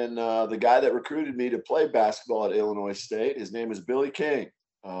 And then the guy that recruited me to play basketball at Illinois State, his name is Billy King.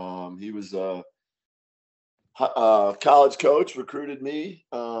 He was a college coach, recruited me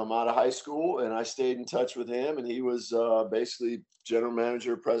out of high school, and I stayed in touch with him. And he was basically general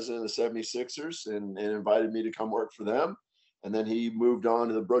manager, president of the 76ers, and invited me to come work for them. And then he moved on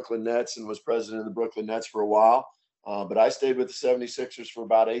to the Brooklyn Nets and was president of the Brooklyn Nets for a while. But I stayed with the 76ers for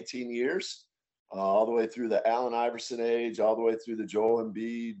about 18 years. All the way through the Allen Iverson age, all the way through the Joel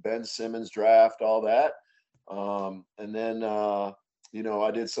Embiid, Ben Simmons draft, all that. And then,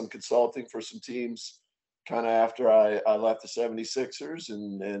 I did some consulting for some teams kind of after I left the 76ers,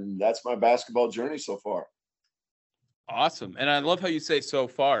 and that's my basketball journey so far. Awesome. And I love how you say so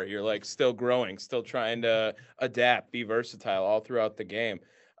far. You're still growing, still trying to adapt, be versatile all throughout the game.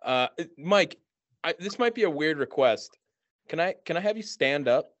 Mike, this might be a weird request. Can I have you stand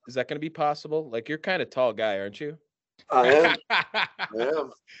up? Is that going to be possible? You're kind of tall guy, aren't you? I am.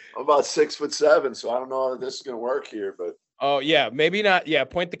 I'm about 6'7", so I don't know if this is going to work here, but. Oh yeah, maybe not. Yeah,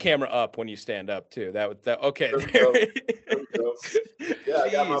 point the camera up when you stand up too. Okay. There we go. Yeah, I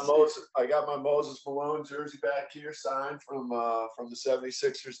got my Moses Malone jersey back here, signed from the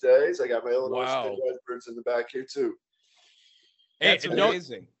 76ers days. I got my Illinois State Redbirds in the back here too. Hey, it's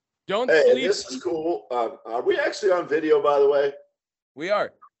amazing. Don't sleep. This is cool. Are we actually on video, by the way? We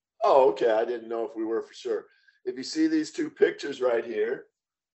are. Oh, okay. I didn't know if we were for sure. If you see these two pictures right here,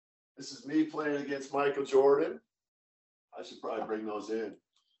 this is me playing against Michael Jordan. I should probably bring those in.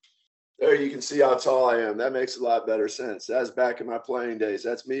 There you can see how tall I am. That makes a lot better sense. That's back in my playing days.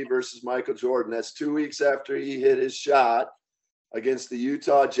 That's me versus Michael Jordan. That's 2 weeks after he hit his shot against the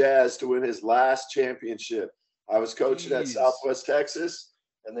Utah Jazz to win his last championship. I was coaching at Southwest Texas,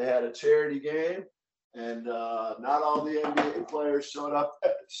 and they had a charity game, and not all the NBA players showed up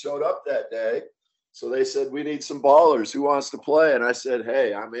that day. So they said, we need some ballers. Who wants to play? And I said,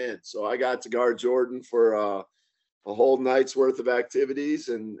 hey, I'm in. So I got to guard Jordan for a whole night's worth of activities,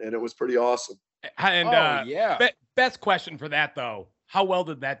 and it was pretty awesome. And best question for that, though. How well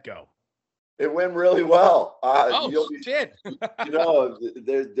did that go? It went really well. Shit.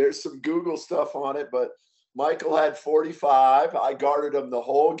 There's some Google stuff on it, but Michael had 45. I guarded him the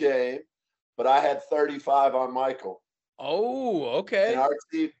whole game, but I had 35 on Michael. Oh, okay. And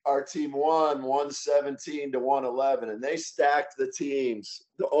our team won 117-111, and they stacked the teams.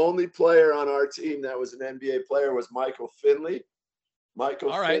 The only player on our team that was an NBA player was Michael Finley.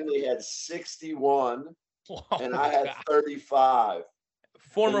 Finley had 61, and I had 35.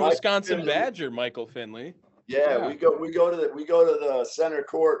 Former Wisconsin Badger, Michael Finley. Yeah, we go to the center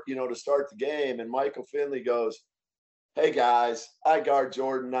court, to start the game, and Michael Finley goes, hey guys, I guard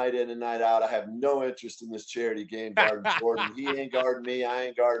Jordan night in and night out. I have no interest in this charity game guarding Jordan. He ain't guarding me. I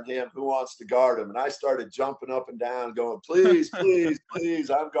ain't guarding him. Who wants to guard him? And I started jumping up and down going, please, please, please,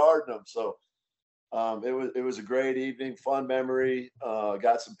 I'm guarding him. So it was a great evening, fun memory.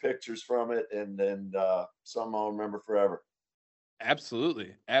 Got some pictures from it, and something I'll remember forever.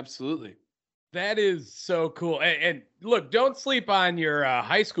 Absolutely. Absolutely. That is so cool. And look, don't sleep on your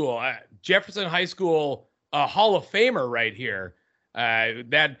high school. Jefferson High School, Hall of Famer right here.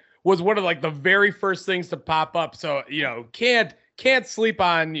 That was one of the very first things to pop up. So, can't sleep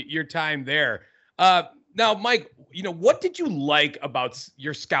on your time there. Now, Mike, what did you like about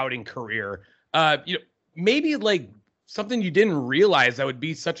your scouting career? Maybe something you didn't realize that would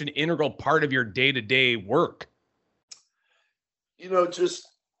be such an integral part of your day-to-day work.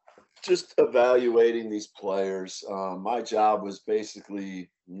 Just evaluating these players. My job was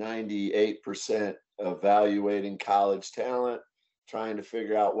basically 98% evaluating college talent, trying to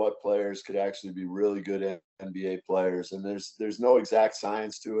figure out what players could actually be really good NBA players. And there's no exact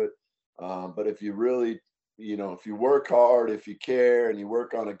science to it. But if you really, if you work hard, if you care, and you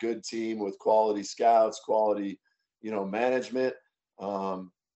work on a good team with quality scouts, quality, management,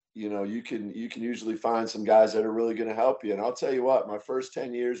 you can usually find some guys that are really going to help you. And I'll tell you what, my first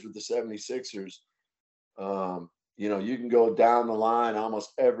 10 years with the 76ers, you can go down the line.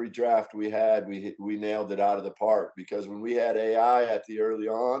 Almost every draft we had, we nailed it out of the park, because when we had AI at the early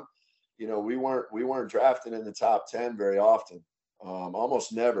on, we weren't drafting in the top 10 very often,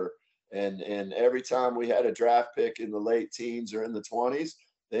 almost never. And every time we had a draft pick in the late teens or in the 20s,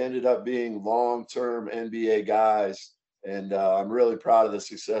 they ended up being long-term NBA guys. And I'm really proud of the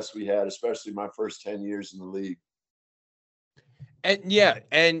success we had, especially my first 10 years in the league.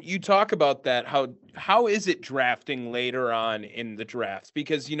 And you talk about that. How is it drafting later on in the drafts?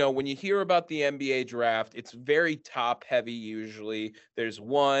 Because, when you hear about the NBA draft, it's very top heavy usually. There's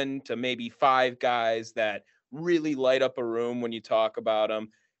 1 to maybe 5 guys that really light up a room when you talk about them.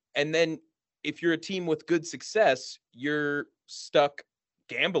 And then if you're a team with good success, you're stuck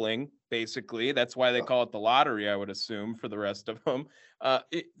gambling, basically. That's why they call it the lottery, I would assume, for the rest of them,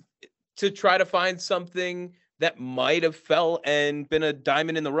 to try to find something that might have fell and been a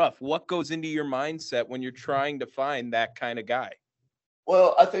diamond in the rough. What goes into your mindset when you're trying to find that kind of guy?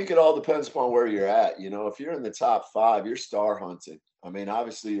 Well, I think it all depends upon where you're at. If you're in the top 5, you're star hunting. I mean,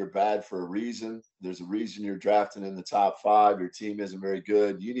 obviously you're bad for a reason. There's a reason you're drafting in the top 5. Your team isn't very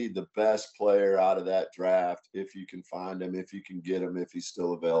good. You need the best player out of that draft if you can find him, if you can get him, if he's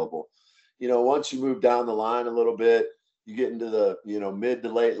still available. Once you move down the line a little bit, you get into the, mid to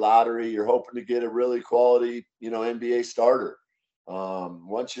late lottery, you're hoping to get a really quality, NBA starter.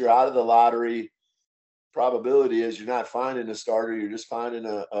 Once you're out of the lottery, probability is you're not finding a starter. You're just finding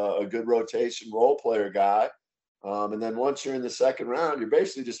a good rotation role player guy. And then once you're in the second round, you're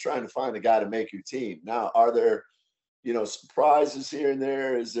basically just trying to find a guy to make your team. Now, are there, surprises here and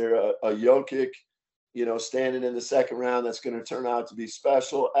there? Is there a Jokic, standing in the second round that's going to turn out to be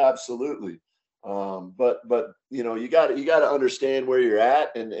special? Absolutely. But you got to understand where you're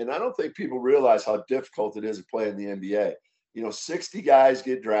at. And I don't think people realize how difficult it is to play in the NBA. 60 guys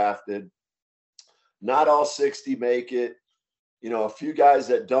get drafted. Not all 60 make it. A few guys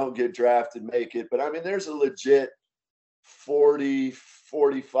that don't get drafted make it. But I mean, there's a legit 40,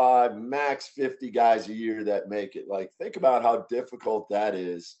 45, max 50 guys a year that make it. Like, think about how difficult that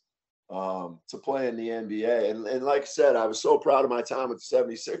is to play in the NBA. And like I said, I was so proud of my time with the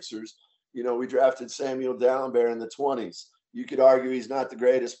 76ers. We drafted Samuel Dalembert in the 20s. You could argue he's not the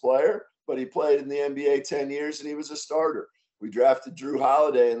greatest player, but he played in the NBA 10 years and he was a starter. We drafted Drew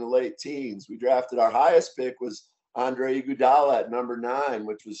Holiday in the late teens. We drafted, our highest pick was Andre Iguodala at number 9,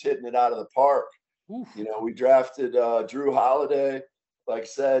 which was hitting it out of the park. Oof. We drafted Drew Holiday, like I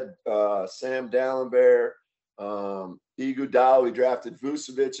said, Sam Dalembert, Iguodala. We drafted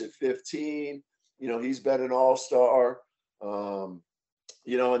Vucevic at 15. He's been an all-star. And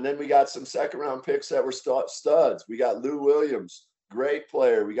then we got some second-round picks that were studs. We got Lou Williams, great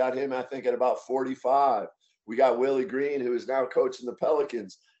player. We got him, I think, at about 45. We got Willie Green, who is now coaching the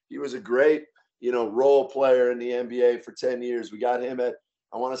Pelicans. He was a great, role player in the NBA for 10 years. We got him at,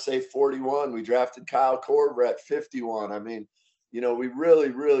 I want to say, 41. We drafted Kyle Korver at 51. I mean, we really,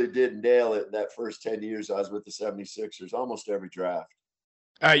 really did nail it that first 10 years I was with the 76ers, almost every draft.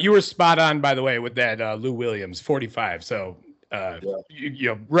 You were spot on, by the way, with that Lou Williams, 45. So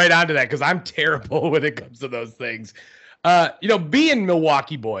you right onto that, because I'm terrible when it comes to those things. Being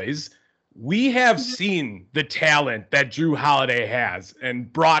Milwaukee boys, we have seen the talent that Drew Holiday has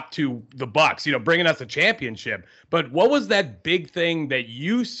and brought to the Bucks, bringing us a championship. But what was that big thing that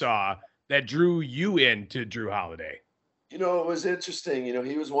you saw that drew you into Drew Holiday? It was interesting.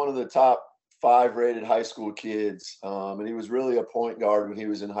 He was one of the top 5 rated high school kids. And he was really a point guard when he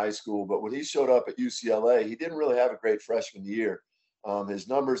was in high school. But when he showed up at UCLA, he didn't really have a great freshman year. His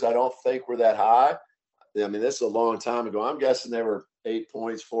numbers, I don't think, were that high. I mean, this is a long time ago. I'm guessing they were 8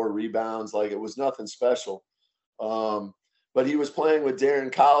 points, 4 rebounds. Like, it was nothing special. But he was playing with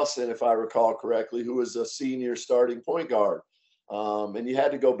Darren Collison, if I recall correctly, who was a senior starting point guard. And you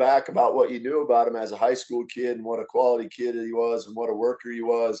had to go back about what you knew about him as a high school kid and what a quality kid he was and what a worker he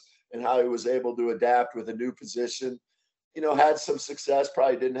was and how he was able to adapt with a new position. Had some success,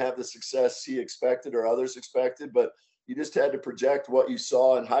 probably didn't have the success he expected or others expected, but you just had to project what you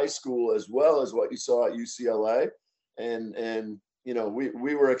saw in high school as well as what you saw at UCLA. And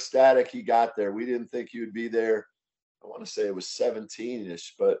we were ecstatic he got there. We didn't think he would be there. I want to say it was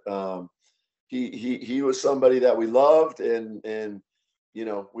 17-ish, but he was somebody that we loved, and you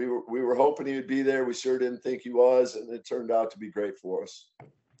know, we were hoping he would be there. We sure didn't think he was, and it turned out to be great for us.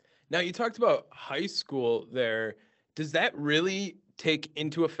 Now, you talked about high school there. Does that really take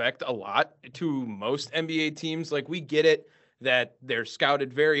into effect a lot to most NBA teams? Like, we get it that they're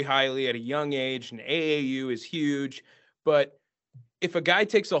scouted very highly at a young age, and AAU is huge. But if a guy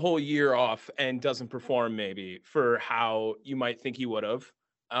takes a whole year off and doesn't perform maybe for how you might think he would have,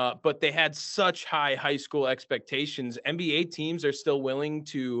 but they had such high school expectations, NBA teams are still willing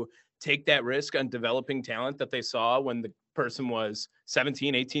to take that risk on developing talent that they saw when the person was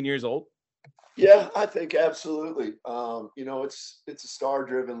 17, 18 years old? Yeah, I think absolutely. You know, it's a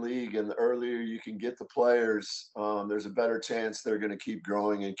star-driven league, and the earlier you can get the players, there's a better chance they're going to keep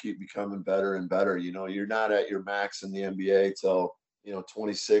growing and keep becoming better and better. You know, you're not at your max in the NBA till, you know,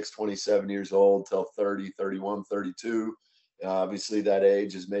 26, 27 years old, till 30, 31, 32. Obviously, that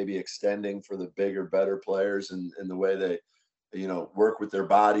age is maybe extending for the bigger, better players and the way they, you know, work with their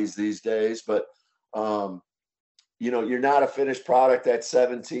bodies these days. But, you know, you're not a finished product at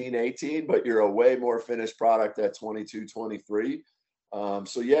 17, 18, but you're a way more finished product at 22, 23.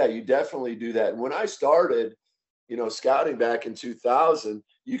 So, yeah, you definitely do that. And when I started, you know, scouting back in 2000,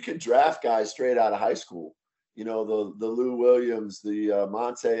 you could draft guys straight out of high school. You know, the Lou Williams, the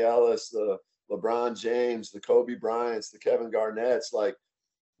Monte Ellis, the LeBron James, the Kobe Bryants, the Kevin Garnett's, like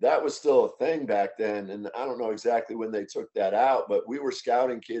that was still a thing back then. And I don't know exactly when they took that out, but we were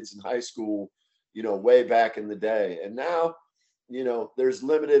scouting kids in high school, you know, way back in the day. And now, you know, there's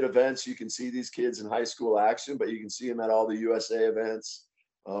limited events. You can see these kids in high school action, but you can see them at all the USA events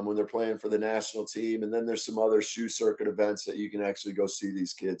when they're playing for the national team. And then there's some other shoe circuit events that you can actually go see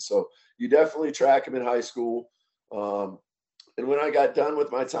these kids. So you definitely track them in high school. And when I got done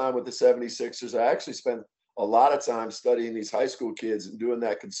with my time with the 76ers, I actually spent a lot of time studying these high school kids and doing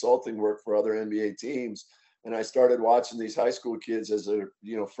that consulting work for other NBA teams. And I started watching these high school kids as a,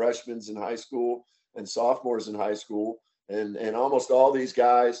 you know, freshmen in high school and sophomores in high school. And almost all these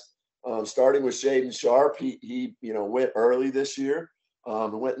guys, starting with Shaedon Sharpe, he you know, went early this year,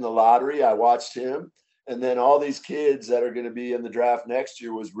 went in the lottery. I watched him. And then all these kids that are going to be in the draft next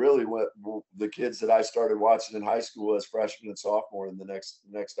year was really what the kids that I started watching in high school as freshmen and sophomore in the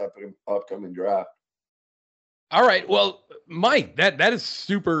next upcoming draft. All right. Well, Mike, that is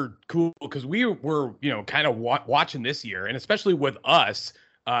super cool because we were, you know, kind of watching this year, and especially with us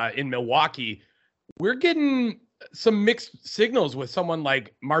in Milwaukee, we're getting some mixed signals with someone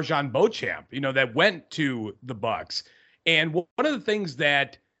like MarJon Beauchamp, you know, that went to the Bucks. And one of the things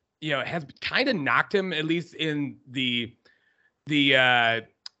that, you know, has kind of knocked him, at least in the you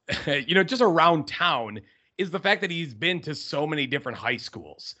know, just around town, is the fact that he's been to so many different high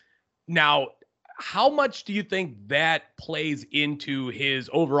schools. Now, how much do you think that plays into his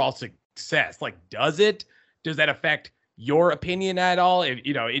overall success? Like, does that affect your opinion at all? If,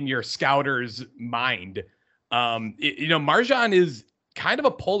 you know, in your scouter's mind, you know, MarJon is kind of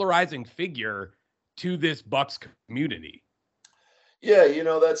a polarizing figure to this Bucks community. Yeah, you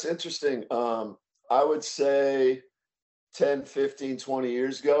know, that's interesting. I would say 10, 15, 20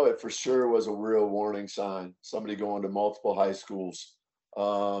 years ago, it for sure was a real warning sign. Somebody going to multiple high schools.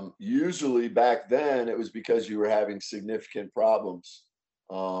 Usually back then it was because you were having significant problems,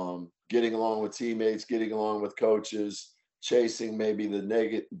 getting along with teammates, getting along with coaches, chasing maybe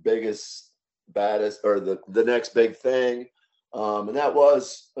the biggest, baddest, or the next big thing. And that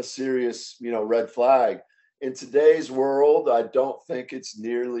was a serious, you know, red flag. In today's world, I don't think it's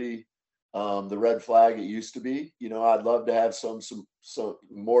nearly the red flag it used to be. You know, I'd love to have some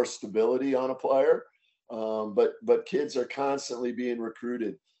more stability on a player. But kids are constantly being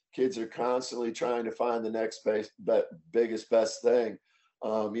recruited. Kids are constantly trying to find the next biggest, best thing.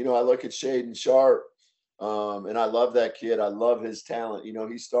 You know, I look at Shaedon Sharpe, and I love that kid. I love his talent. You know,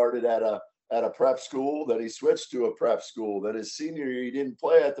 he started at a prep school, then he switched to a prep school. Then his senior year, he didn't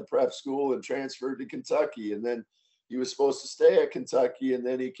play at the prep school and transferred to Kentucky. And then he was supposed to stay at Kentucky, and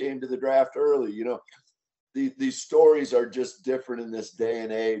then he came to the draft early. You know, these stories are just different in this day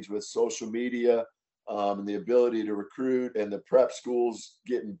and age with social media. And the ability to recruit, and the prep schools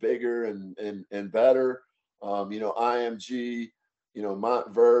getting bigger and better. You know, IMG, you know,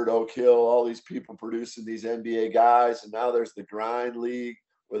 Montverde, Oak Hill, all these people producing these NBA guys. And now there's the grind league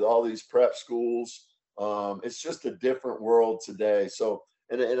with all these prep schools. It's just a different world today. So,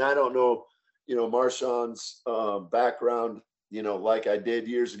 and I don't know, you know, MarJon's background, you know, like I did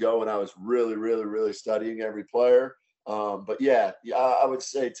years ago when I was really, really, really studying every player. But yeah, I would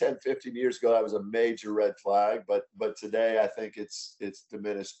say 10, 15 years ago, that was a major red flag, but today I think it's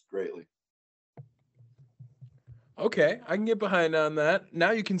diminished greatly. Okay, I can get behind on that.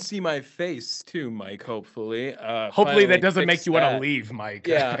 Now you can see my face too, Mike. Hopefully, Hopefully that finally doesn't make fixed you want to that. leave, Mike.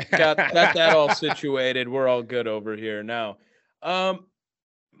 Yeah, got that all situated. We're all good over here now. Um,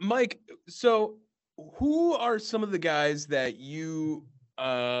 Mike, so who are some of the guys that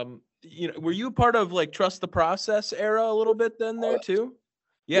were you a part of like Trust the Process era a little bit then there too?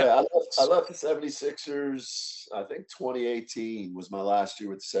 Yeah, Yeah. I left the 76ers. I think 2018 was my last year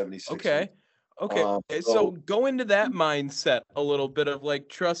with the 76ers. Okay. Okay. So go into that mindset a little bit of like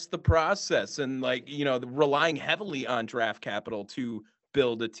trust the process and like, relying heavily on draft capital to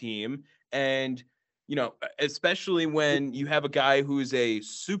build a team. And, especially when you have a guy who's a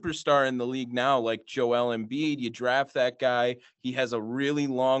superstar in the league now, like Joel Embiid, you draft that guy. He has a really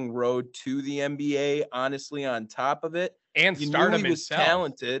long road to the NBA, honestly, on top of it. And You knew stardom he was himself.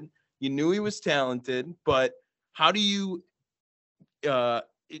 talented. You knew he was talented, but how do you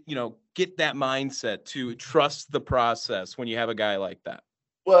get that mindset to trust the process when you have a guy like that?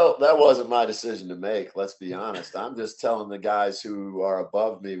 Well, that wasn't my decision to make. Let's be honest. I'm just telling the guys who are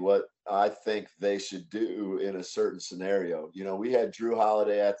above me what I think they should do in a certain scenario. We had Drew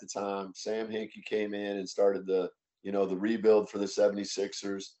Holiday at the time. Sam Hinkie came in and started the rebuild for the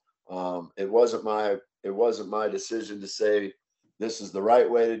 76ers. It wasn't my decision to say this is the right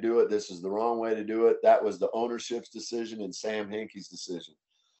way to do it. This is the wrong way to do it. That was the ownership's decision and Sam Hinkie's decision.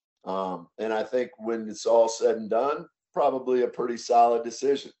 And I think when it's all said and done, probably a pretty solid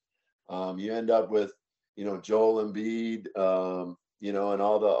decision. You end up with, Joel Embiid, and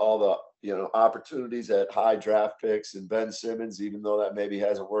all the opportunities at high draft picks and Ben Simmons, even though that maybe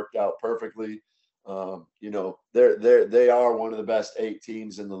hasn't worked out perfectly. They are one of the best 8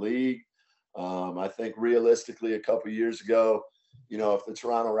 teams in the league. I think realistically, a couple of years ago, if the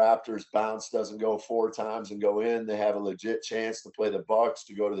Toronto Raptors bounce doesn't go 4 times and go in, they have a legit chance to play the Bucks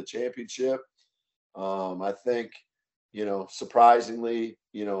to go to the championship. I think, surprisingly,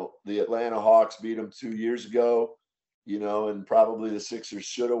 the Atlanta Hawks beat them 2 years ago, and probably the Sixers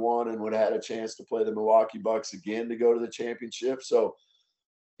should have won and would have had a chance to play the Milwaukee Bucks again to go to the championship. So,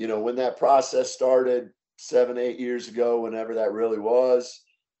 when that process started 7, 8 years ago, whenever that really was,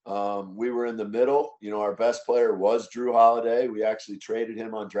 we were in the middle. Our best player was Drew Holiday. We actually traded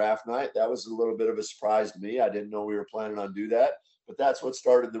him on draft night. That was a little bit of a surprise to me. I didn't know we were planning on do that, but that's what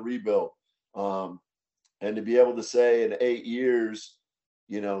started the rebuild. And to be able to say in 8 years,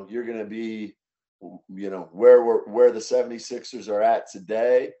 you're going to be, where the 76ers are at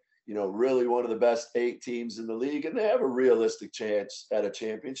today, really one of the best 8 teams in the league, and they have a realistic chance at a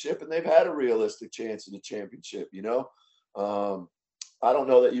championship, and they've had a realistic chance at a championship. I don't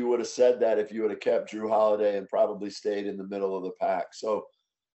know that you would have said that if you would have kept Drew Holiday and probably stayed in the middle of the pack. So,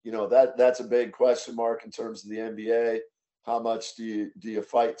 that's a big question mark in terms of the NBA. How much do you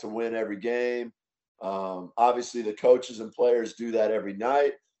fight to win every game? Obviously, the coaches and players do that every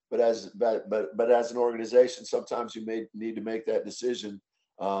night, but as an organization, sometimes you may need to make that decision.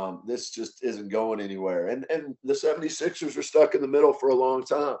 This just isn't going anywhere. And the 76ers were stuck in the middle for a long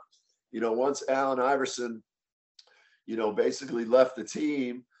time. Once Allen Iverson, basically left the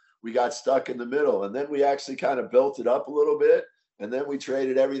team, we got stuck in the middle. And then we actually kind of built it up a little bit. And then we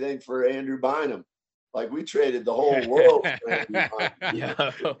traded everything for Andrew Bynum. Like we traded the whole world for Andrew Bynum.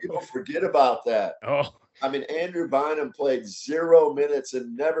 Yeah. Forget about that. Oh, I mean, Andrew Bynum played 0 minutes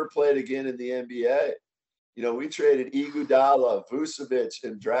and never played again in the NBA. We traded Iguodala, Vucevic,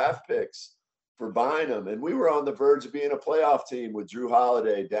 and draft picks for Bynum. And we were on the verge of being a playoff team with Drew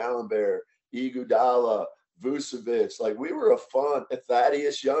Holiday, Dallenberg, Iguodala, Vucevic. Like we were a fun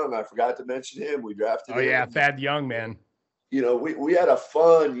Thaddeus Young. I forgot to mention him. We drafted him. Oh yeah, Thad Young, man. We had a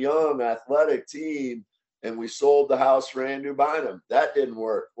fun, young, athletic team, and we sold the house for Andrew Bynum. That didn't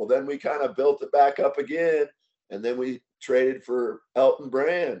work. Well, then we kind of built it back up again, and then we traded for Elton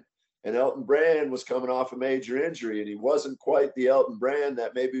Brand. And Elton Brand was coming off a major injury, and he wasn't quite the Elton Brand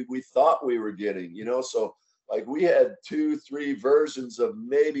that maybe we thought we were getting, So, like, we had 2, 3 versions of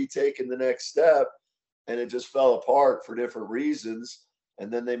maybe taking the next step, and it just fell apart for different reasons.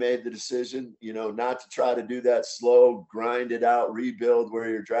 And then they made the decision, not to try to do that slow, grind it out rebuild where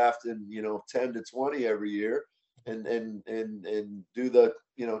you're drafting, 10 to 20 every year, and do the,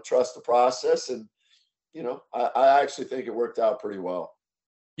 trust the process. And, I actually think it worked out pretty well.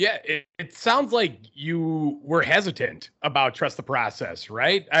 Yeah, it sounds like you were hesitant about trust the process,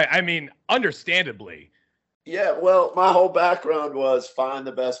 right? I mean, understandably. Yeah, well, my whole background was find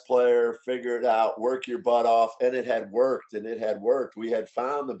the best player, figure it out, work your butt off, and it had worked, We had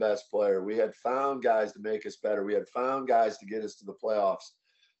found the best player. We had found guys to make us better. We had found guys to get us to the playoffs.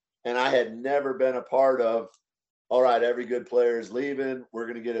 And I had never been a part of, all right, every good player is leaving. We're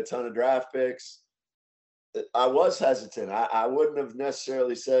going to get a ton of draft picks. I was hesitant. I wouldn't have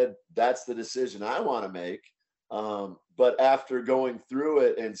necessarily said that's the decision I want to make. But after going through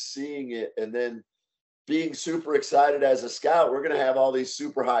it and seeing it, and then being super excited as a scout, we're going to have all these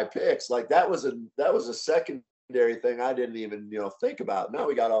super high picks. Like that was a secondary thing I didn't even, think about. Now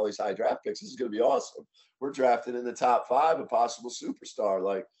we got all these high draft picks. This is going to be awesome. We're drafted in the top 5, a possible superstar.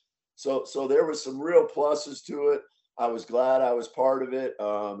 Like, so there was some real pluses to it. I was glad I was part of it.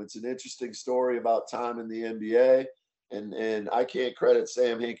 It's an interesting story about time in the NBA. And I can't credit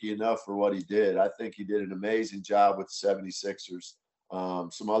Sam Hinkie enough for what he did. I think he did an amazing job with the 76ers.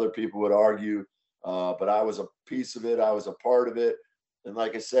 Some other people would argue, but I was a piece of it. I was a part of it. And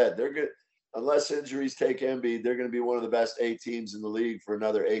like I said, they're good. Unless injuries take Embiid, they're going to be one of the best 8 teams in the league for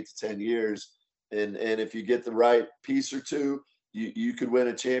another 8 to 10 years. And if you get the right piece or two, you could win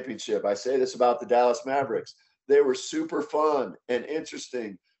a championship. I say this about the Dallas Mavericks. They were super fun and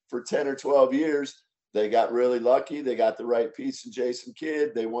interesting for 10 or 12 years. They got really lucky. They got the right piece in Jason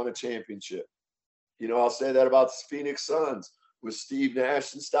Kidd. They won a championship. I'll say that about the Phoenix Suns with Steve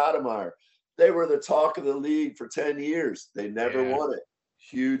Nash and Stoudemire. They were the talk of the league for 10 years. They never won it.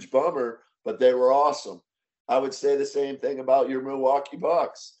 Huge bummer, but they were awesome. I would say the same thing about your Milwaukee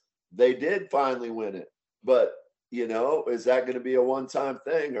Bucks. They did finally win it, but is that going to be a one-time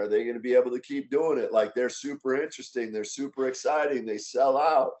thing? Are they going to be able to keep doing it? Like, they're super interesting. They're super exciting. They sell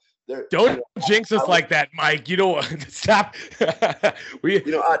out. Don't jinx us like that, Mike. Stop. I'd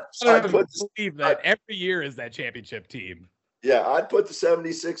believe that every year is that championship team. Yeah, I'd put the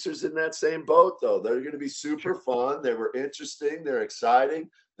 76ers in that same boat, though. They're going to be super fun. They were interesting. They're exciting.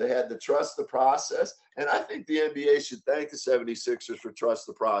 They had to trust the process. And I think the NBA should thank the 76ers for trust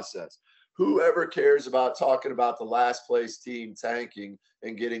the process. Whoever cares about talking about the last place team tanking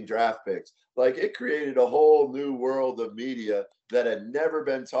and getting draft picks? Like, it created a whole new world of media that had never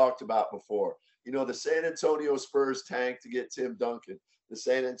been talked about before. The San Antonio Spurs tanked to get Tim Duncan. The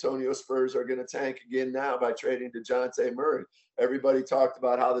San Antonio Spurs are going to tank again now by trading DeJounte Murray. Everybody talked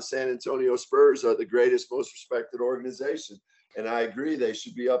about how the San Antonio Spurs are the greatest, most respected organization. And I agree, they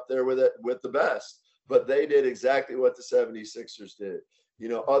should be up there with the best. But they did exactly what the 76ers did.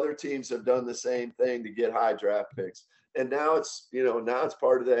 Other teams have done the same thing to get high draft picks. And now it's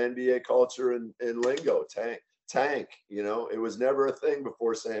part of the NBA culture and lingo, tank. It was never a thing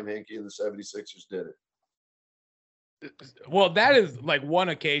before Sam Hinkie and the 76ers did it. Well, that is like one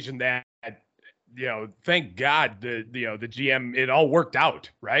occasion that, thank God the GM, it all worked out,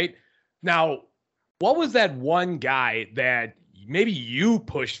 right? Now, what was that one guy that maybe you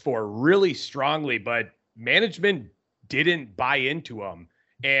pushed for really strongly, but management didn't buy into him?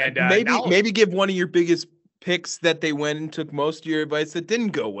 And maybe give one of your biggest picks that they went and took most of your advice that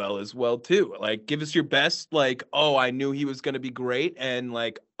didn't go well as well too. Like, give us your best, like, oh, I knew he was going to be great, and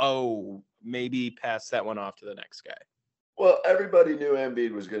like, oh, maybe pass that one off to the next guy. Well, everybody knew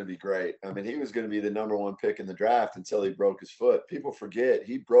Embiid was going to be great. I mean, he was going to be the number 1 pick in the draft until he broke his foot. People forget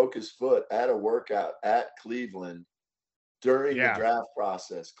he broke his foot at a workout at Cleveland during the draft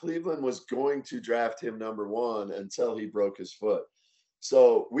process. Cleveland was going to draft him number 1 until he broke his foot.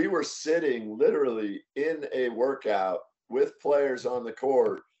 So we were sitting literally in a workout with players on the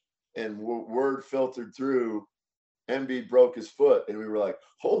court, and word filtered through, Embiid broke his foot. And we were like,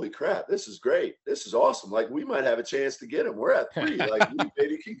 holy crap, this is great. This is awesome. Like, we might have a chance to get him. We're at 3. Like, we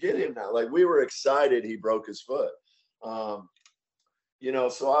maybe can get him now. Like, we were excited he broke his foot. So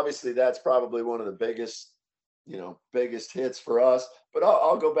obviously that's probably one of the biggest hits for us. But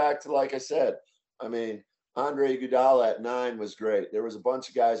I'll go back to, like I said, I mean, Andre Iguodala at 9 was great. There was a bunch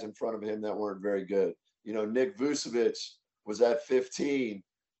of guys in front of him that weren't very good. Nick Vucevic was at 15.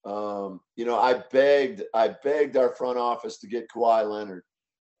 I begged our front office to get Kawhi Leonard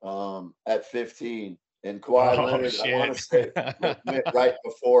at 15. And Kawhi Leonard, I want to say, went right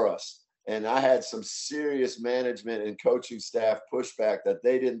before us. And I had some serious management and coaching staff pushback that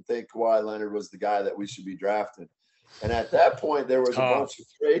they didn't think Kawhi Leonard was the guy that we should be drafting. And at that point, there was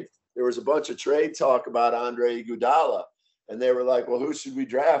a bunch of trade talk about Andre Iguodala. And they were like, well, who should we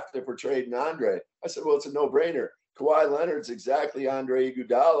draft if we're trading Andre? I said, well, it's a no-brainer. Kawhi Leonard's exactly Andre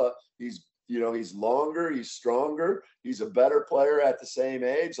Iguodala. He's longer, he's stronger, he's a better player at the same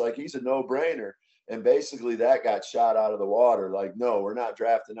age. Like, he's a no-brainer. And basically that got shot out of the water. Like, no, we're not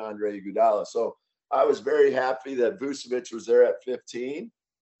drafting Andre Iguodala. So I was very happy that Vucevic was there at 15.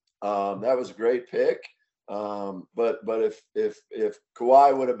 That was a great pick. But if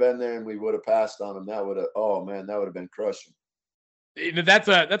Kawhi would have been there and we would have passed on him, that would have been crushing. That's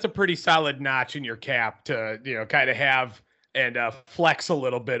a pretty solid notch in your cap to, kind of have and flex a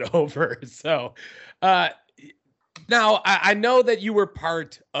little bit over. So now I know that you were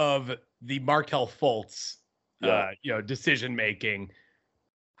part of the Markelle Fultz decision making.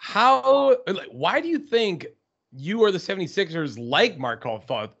 Why do you think you or the 76ers like Markelle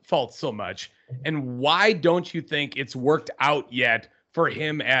Fultz so much? And why don't you think it's worked out yet for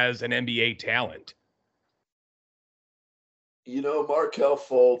him as an NBA talent? Markelle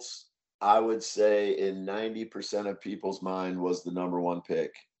Fultz, I would say in 90% of people's mind was the number one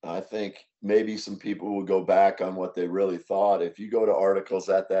pick. I think maybe some people will go back on what they really thought. If you go to articles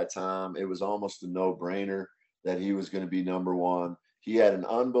at that time, it was almost a no-brainer that he was going to be number one. He had an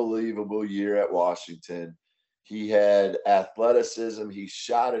unbelievable year at Washington. He had athleticism. He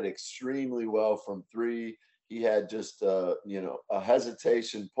shot it extremely well from three. He had just a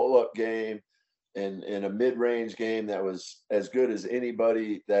hesitation pull-up game and a mid-range game that was as good as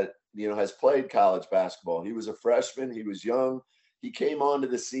anybody that has played college basketball. He was a freshman. He was young. He came onto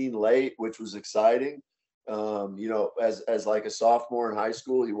the scene late, which was exciting. As like a sophomore in high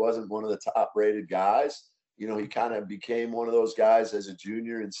school, he wasn't one of the top-rated guys. He kind of became one of those guys as a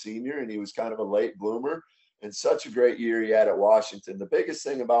junior and senior, and he was kind of a late bloomer. And such a great year he had at Washington. The biggest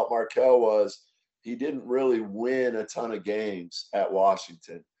thing about Markelle was he didn't really win a ton of games at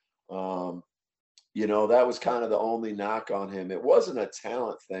Washington. That was kind of the only knock on him. It wasn't a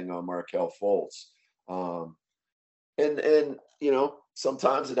talent thing on Markelle Fultz.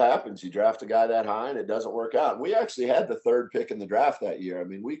 Sometimes it happens. You draft a guy that high and it doesn't work out. And we actually had the third pick in the draft that year. I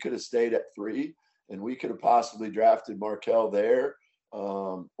mean, we could have stayed at 3 and we could have possibly drafted Markelle there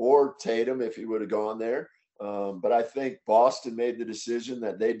or Tatum if he would have gone there. But I think Boston made the decision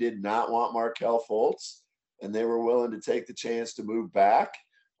that they did not want Markelle Fultz and they were willing to take the chance to move back.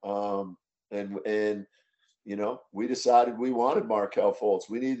 We decided we wanted Markelle Fultz.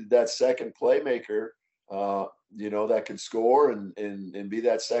 We needed that second playmaker, that could score and be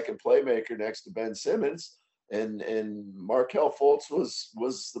that second playmaker next to Ben Simmons. And Markelle Fultz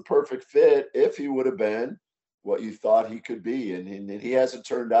was the perfect fit if he would have been what you thought he could be. And he hasn't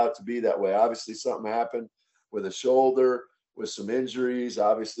turned out to be that way. Obviously, something happened with a shoulder, with some injuries.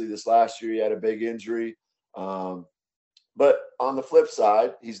 Obviously, this last year he had a big injury. But on the flip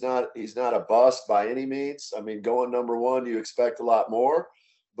side, he's not a bust by any means. I mean, going number one, you expect a lot more,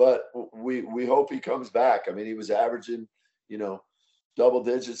 but we hope he comes back. I mean, he was averaging, double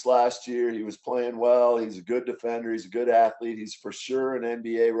digits last year. He was playing well. He's a good defender. He's a good athlete. He's for sure an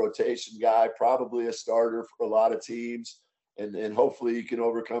NBA rotation guy, probably a starter for a lot of teams. And hopefully he can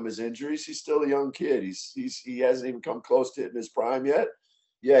overcome his injuries. He's still a young kid. He hasn't even come close to hitting his prime yet.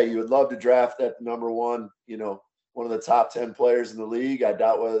 Yeah, you would love to draft that number one, one of the top 10 players in the league. I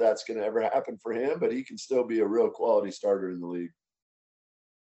doubt whether that's going to ever happen for him, but he can still be a real quality starter in the league.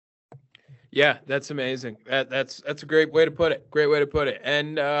 Yeah, that's amazing. That's a great way to put it. Great way to put it.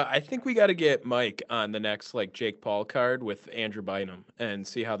 And I think we got to get Mike on the next Jake Paul card with Andrew Bynum and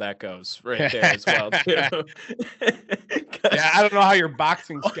see how that goes right there as well too. Yeah, I don't know how your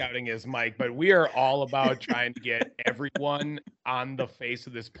boxing scouting is, Mike, but we are all about trying to get everyone on the face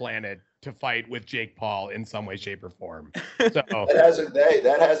of this planet to fight with Jake Paul in some way, shape, or form. So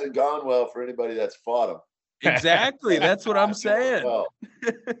that hasn't gone well for anybody that's fought him. Exactly. That's what I'm saying. Well,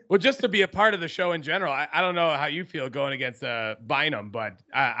 just to be a part of the show in general, I don't know how you feel going against Bynum, but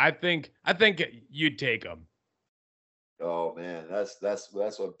I think you'd take him. Oh man, that's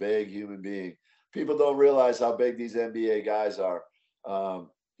a big human being. People don't realize how big these NBA guys are. I'm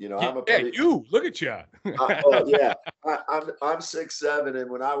look at you. I'm 6'7",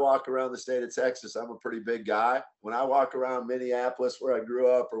 and when I walk around the state of Texas, I'm a pretty big guy. When I walk around Minneapolis, where I grew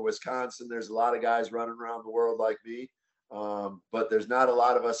up, or Wisconsin, there's a lot of guys running around the world like me. But there's not a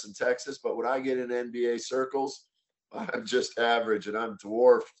lot of us in Texas. But when I get in NBA circles, I'm just average, and I'm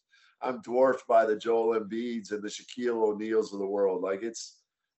dwarfed. I'm dwarfed by the Joel Embiids and the Shaquille O'Neals of the world.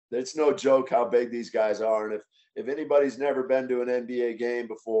 It's no joke how big these guys are. And if anybody's never been to an NBA game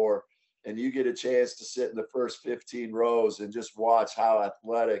before and you get a chance to sit in the first 15 rows and just watch how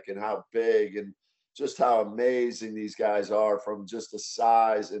athletic and how big and just how amazing these guys are from just a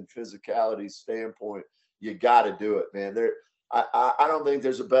size and physicality standpoint, you got to do it, man. I don't think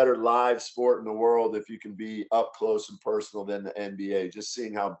there's a better live sport in the world if you can be up close and personal than the NBA. Just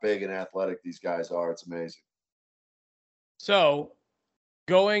seeing how big and athletic these guys are, it's amazing. So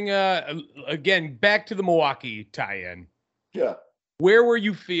going again back to the Milwaukee tie-in. Yeah. Where were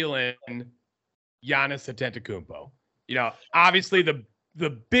you feeling Giannis Antetokounmpo? Obviously the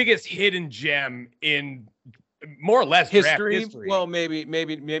biggest hidden gem in more or less history. History. Well, maybe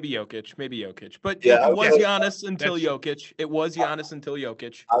Jokic. But yeah, it was Giannis until Jokic. It was Giannis until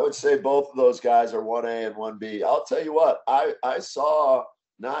Jokic. I would say both of those guys are 1A and 1B. I'll tell you what, I saw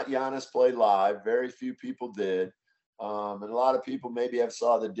not Giannis play live. Very few people did. And a lot of people maybe have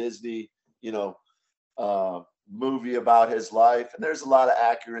saw the Disney, movie about his life, and there's a lot of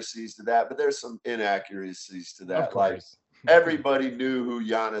accuracies to that, but there's some inaccuracies to that. Of course. Like, everybody knew who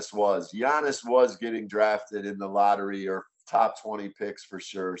Giannis was. Giannis was getting drafted in the lottery or top 20 picks for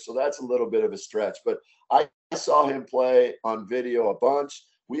sure. So that's a little bit of a stretch, but I saw him play on video a bunch.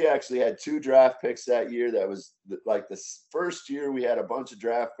 We actually had 2 draft picks that year. That was like the first year we had a bunch of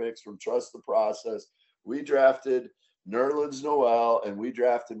draft picks from Trust the Process. We drafted Nerlens Noel and we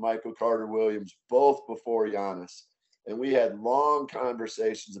drafted Michael Carter Williams, both before Giannis. And we had long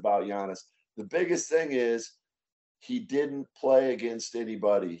conversations about Giannis. The biggest thing is he didn't play against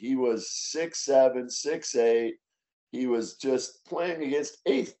anybody. He was 6'7", 6'8". He was just playing against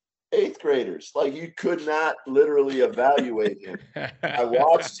eighth graders. Like, you could not literally evaluate him. I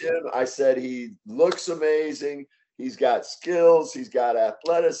watched him. I said, he looks amazing. He's got skills. He's got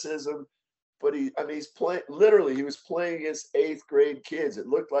athleticism. But he's playing, literally, he was playing against 8th grade kids. It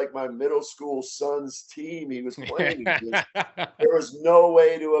looked like my middle school son's team he was playing against. There was no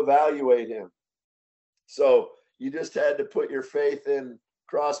way to evaluate him. So you just had to put your faith in,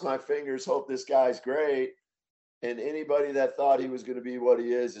 cross my fingers, hope this guy's great. And anybody that thought he was going to be what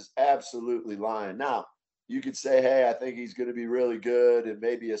he is absolutely lying. Now, you could say, hey, I think he's going to be really good and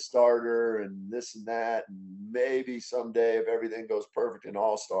maybe a starter and this and that. And maybe someday, if everything goes perfect, an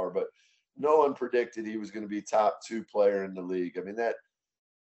all-star. But no one predicted he was going to be top 2 player in the league. I mean,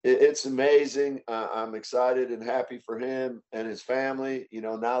 it's amazing. I'm excited and happy for him and his family. You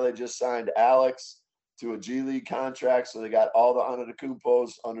know, now they just signed Alex to a G League contract. So they got all the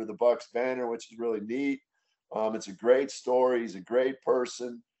Antetokounmpos under the Bucks banner, which is really neat. It's a great story. He's a great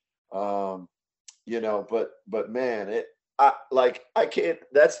person. You know, but man, I can't,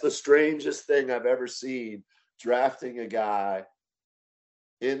 that's the strangest thing I've ever seen, drafting a guy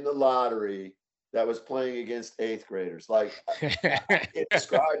in the lottery that was playing against 8th graders. Like, I can't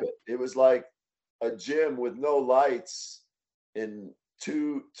describe it. It was like a gym with no lights and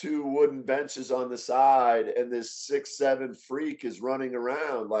two wooden benches on the side, and this 6'7" freak is running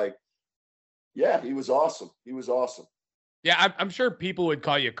around. Like, yeah, he was awesome. He was awesome. Yeah, I'm sure people would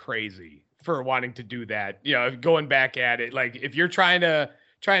call you crazy for wanting to do that. You know, going back at it, like, if you're trying to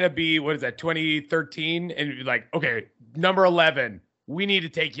be, what is that, 2013, and you're like, okay, number 11, we need to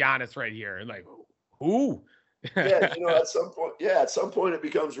take Giannis right here. And like, who? Yeah, you know, at some point it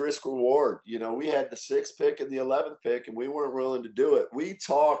becomes risk reward. You know, we had the 6th pick and the 11th pick, and we weren't willing to do it. We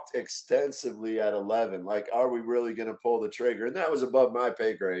talked extensively at 11, like, are we really going to pull the trigger? And that was above my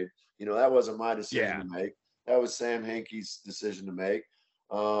pay grade. You know, that wasn't my decision to make. That was Sam Hinkie's decision to make.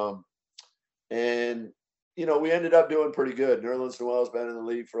 And, you know, we ended up doing pretty good. Nerlens Noel's been in the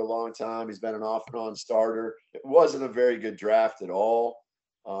league for a long time. He's been an off and on starter. It wasn't a very good draft at all.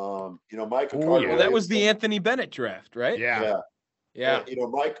 You know, Michael Carter. Well, that was the Anthony Bennett draft, right? Yeah. And, you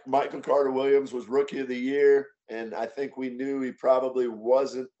know, Michael Carter Williams was Rookie of the Year, and I think we knew he probably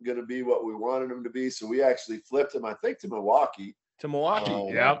wasn't going to be what we wanted him to be. So we actually flipped him, I think, to Milwaukee.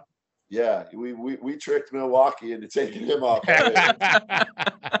 Yeah, we tricked Milwaukee into taking him off.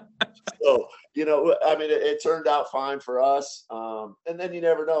 So, you know, I mean, it turned out fine for us. And then you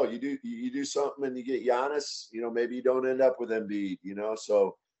never know. You do something and you get Giannis. You know, maybe you don't end up with Embiid. You know,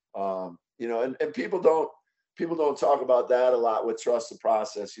 so you know, and people don't talk about that a lot with Trust the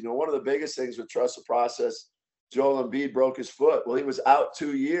Process. You know, one of the biggest things with Trust the Process, Joel Embiid broke his foot. Well, he was out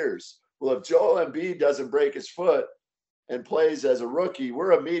 2 years. Well, if Joel Embiid doesn't break his foot and plays as a rookie,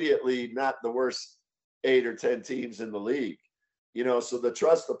 we're immediately not the worst 8 or 10 teams in the league. You know, so the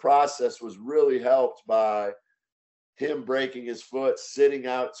Trust the Process was really helped by him breaking his foot, sitting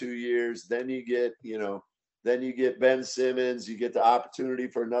out 2 years. Then you get Ben Simmons. You get the opportunity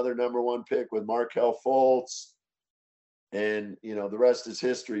for another number 1 pick with Markelle Fultz. And, you know, the rest is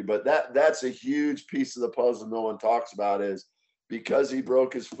history. But that's a huge piece of the puzzle no one talks about, is because he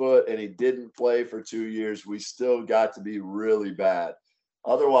broke his foot and he didn't play for 2 years, we still got to be really bad.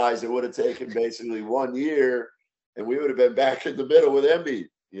 Otherwise, it would have taken basically 1 year, and we would have been back in the middle with Embiid,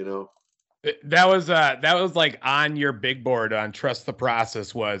 you know. That was like on your big board on Trust the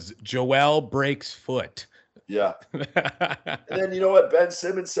Process was Joel breaks foot. Yeah. And then, you know what? Ben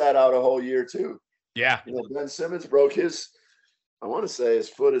Simmons sat out a whole year too. Yeah. You know, Ben Simmons broke his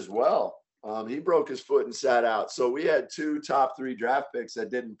foot as well. He broke his foot and sat out. So we had 2 top 3 draft picks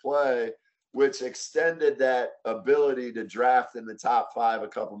that didn't play, which extended that ability to draft in the top 5 a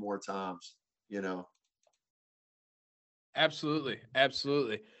couple more times, you know. Absolutely.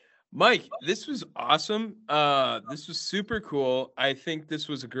 Mike, this was awesome. This was super cool. I think this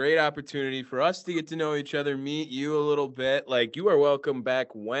was a great opportunity for us to get to know each other, meet you a little bit. Like, you are welcome back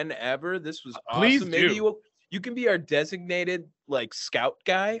whenever. This was awesome. Please do. You can be our designated like scout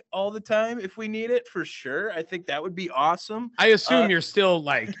guy all the time if we need it, for sure. I think that would be awesome. I assume you're still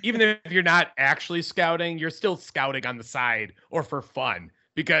like, even if you're not actually scouting, you're still scouting on the side or for fun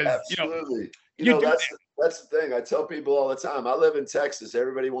because absolutely. you know That's the thing. I tell people all the time. I live in Texas.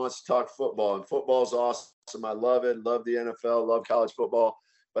 Everybody wants to talk football, and football's awesome. I love it. Love the NFL. Love college football.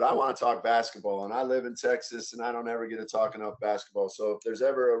 But I want to talk basketball, and I live in Texas, and I don't ever get to talk enough basketball. So if there's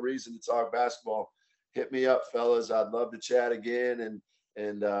ever a reason to talk basketball, hit me up, fellas. I'd love to chat again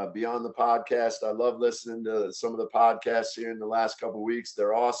and be on the podcast. I love listening to some of the podcasts here in the last couple of weeks.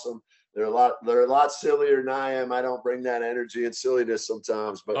 They're awesome. They're a lot sillier than I am. I don't bring that energy and silliness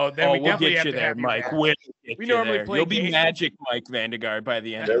sometimes, but we'll get you there, Mike. We normally play You'll be games. Magic Mike Vandegaard by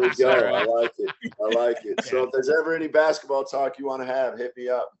the end. There of we this. go. I like it. So if there's ever any basketball talk you want to have, hit me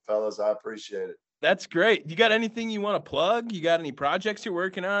up, fellas. I appreciate it. That's great. You got anything you want to plug? You got any projects you're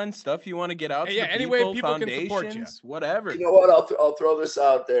working on? Stuff you want to get out to the any way people, people can support you. foundations, whatever. You know what? I'll throw this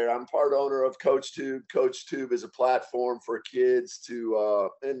out there. I'm part owner of CoachTube. CoachTube is a platform for kids to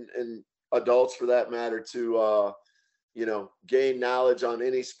and adults for that matter to gain knowledge on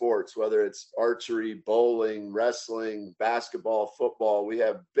any sports, whether it's archery, bowling, wrestling, basketball, football. We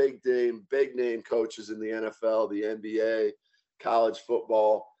have big name coaches in the NFL, the NBA, college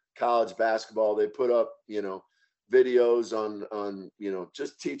football, college basketball. They put up, videos on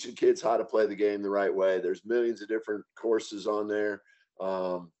just teaching kids how to play the game the right way. There's millions of different courses on there.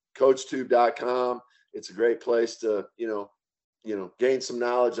 CoachTube.com. It's a great place to, gain some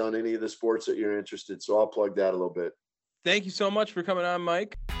knowledge on any of the sports that you're interested. So I'll plug that a little bit. Thank you so much for coming on,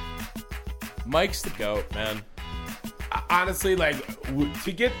 Mike. Mike's the GOAT, man. Honestly,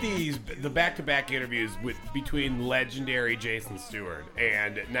 to get the back-to-back interviews between legendary Jason Stewart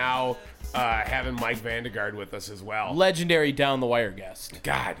and now having Mike Vandegaard with us as well. Legendary down the wire guest.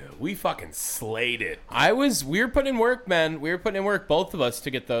 God, we fucking slayed it. We were putting in work, man. We were putting in work, both of us, to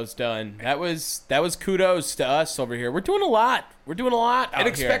get those done. That was kudos to us over here. We're doing a lot. And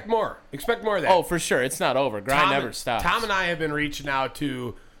expect more. Expect more of that. Oh, for sure. It's not over. Grind never stops. Tom and I have been reaching out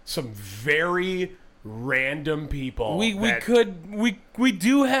to some very random people. We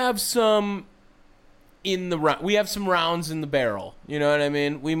do have some in the round. We have some rounds in the barrel. You know what I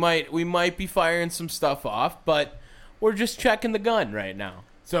mean? We might be firing some stuff off, but we're just checking the gun right now.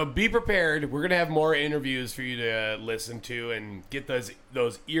 So be prepared. We're gonna have more interviews for you to listen to and get those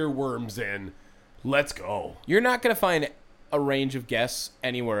earworms in. Let's go. You're not gonna find a range of guests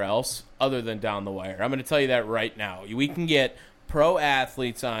anywhere else other than Down the Wire. I'm gonna tell you that right now. We can get pro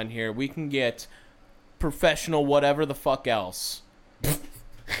athletes on here. We can get professional whatever the fuck else.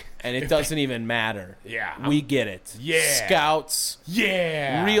 And it doesn't even matter. Yeah. We get it. Yeah. Scouts.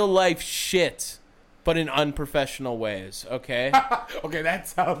 Yeah. Real life shit, but in unprofessional ways, okay? Okay, that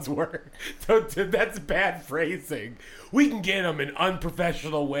sounds worse. So that's bad phrasing. We can get them in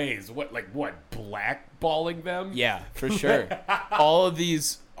unprofessional ways. What, blackballing them? Yeah, for sure. All of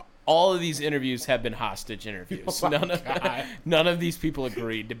these interviews have been hostage interviews. None of these people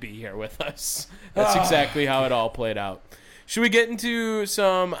agreed to be here with us. That's exactly how it all played out. Should we get into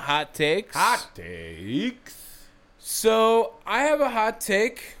some hot takes? Hot takes. So I have a hot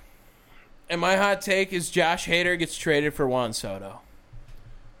take, and my hot take is Josh Hader gets traded for Juan Soto.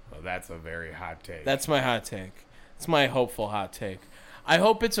 Well, that's a very hot take. That's my hot take. It's my hopeful hot take. I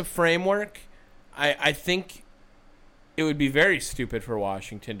hope it's a framework. I think it would be very stupid for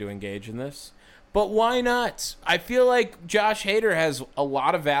Washington to engage in this. But why not? I feel like Josh Hader has a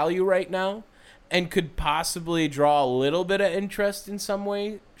lot of value right now and could possibly draw a little bit of interest in some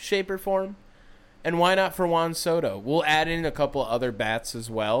way, shape, or form. And why not for Juan Soto? We'll add in a couple of other bats as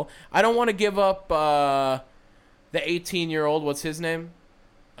well. I don't want to give up the 18-year-old. What's his name?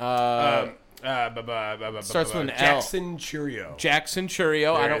 Starts with an L. Jackson Chourio. Jackson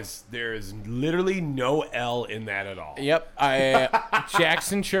Chourio. There's literally no L in that at all. Yep.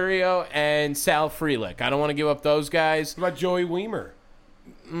 Jackson Chourio and Sal Frelick. I don't want to give up those guys. What about Joey Weimer?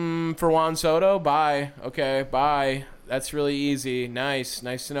 For Juan Soto? Bye. Okay, bye. That's really easy. Nice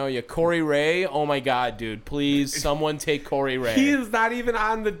to know you. Corey Ray? Oh my God, dude! Please, someone take Corey Ray. He is not even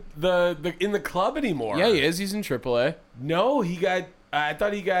on the in the club anymore. Yeah, he is. He's in AAA. No, he got. I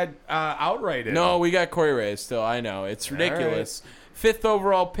thought he got outrighted. No, we got Corey Ray still. I know it's ridiculous. Right. 5th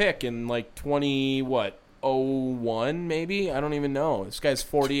overall pick in 2001 maybe. I don't even know. This guy's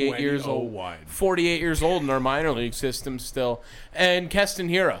 48 years old. 48 years old in our minor league system still. And Keston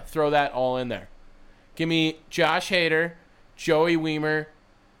Hiura, throw that all in there. Give me Josh Hader, Joey Weimer,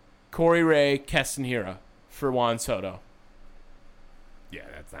 Corey Ray, Keston Hiura for Juan Soto. Yeah,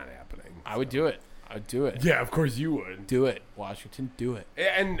 that's not happening. I would do it. I'd do it. Yeah, of course you would. Do it, Washington. Do it.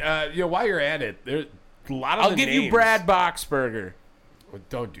 And while you're at it, a lot of I'll the give you names- Brad Boxberger Well,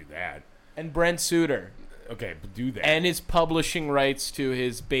 don't do that. and Brent Suter Okay, but do that. and his publishing rights to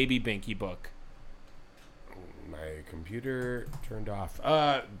his Baby Binky book. My computer turned off.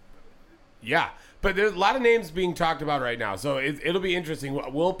 Yeah, but there's a lot of names being talked about right now, so it'll be interesting.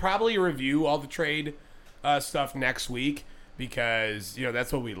 We'll probably review all the trade stuff next week because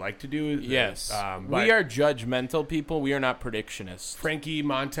that's what we like to do. Yes. but We are judgmental people. We are not predictionists. Frankie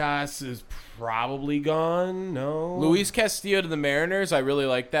Montas is probably gone. No, Luis Castillo to the Mariners. I really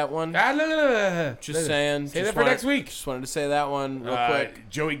like that one. Just saying. Say Just that for wanted- next week. Just wanted to say that one real quick.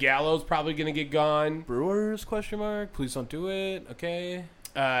 Joey Gallo's probably going to get gone. Brewers? Question mark. Please don't do it. Okay.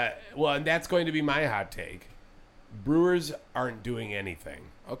 Well, and that's going to be my hot take. Brewers aren't doing anything.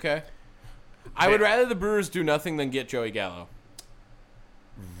 Okay. I would rather the Brewers do nothing than get Joey Gallo.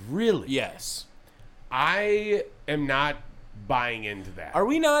 Really? Yes. I am not buying into that. Are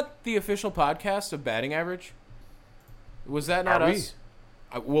we not the official podcast of batting average? Was that not Are we? us?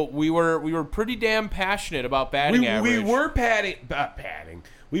 Well, we were pretty damn passionate about batting average. We were padding.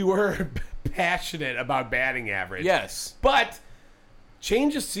 We were passionate about batting average. Yes. But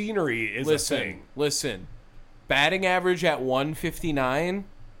change of scenery is a thing. Listen. Batting average at 159,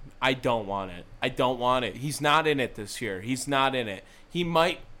 I don't want it. I don't want it. He's not in it this year. He's not in it. He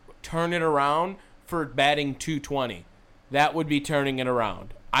might turn it around for batting 220. That would be turning it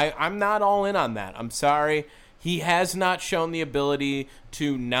around. I'm not all in on that. I'm sorry. He has not shown the ability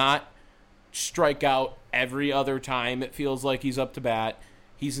to not strike out every other time it feels like he's up to bat.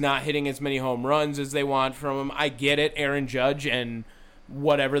 He's not hitting as many home runs as they want from him. I get it. Aaron Judge and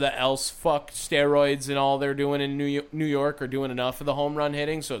whatever the else fuck steroids and all they're doing in New York are doing enough of the home run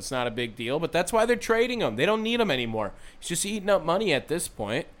hitting, so it's not a big deal. But that's why they're trading him. They don't need him anymore. He's just eating up money at this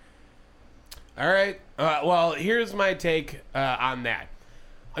point. All right. Well, here's my take on that.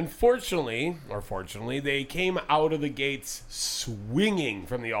 Unfortunately, or fortunately, they came out of the gates swinging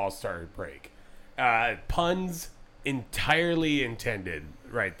from the All-Star break. Puns entirely intended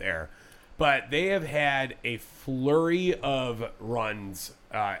right there. But they have had a flurry of runs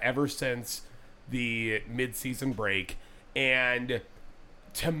ever since the midseason break. And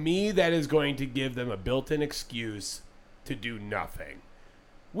to me, that is going to give them a built-in excuse to do nothing.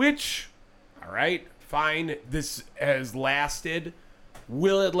 Which, all right, fine. This has lasted.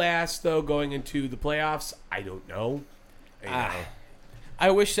 Will it last, though, going into the playoffs? I don't know.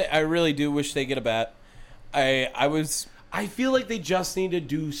 I really do wish they get a bat. I feel like they just need to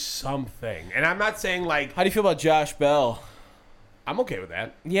do something. And I'm not saying, like, How do you feel about Josh Bell? I'm okay with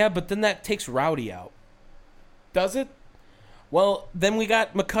that. Yeah, but then that takes Rowdy out. Does it? Well, then we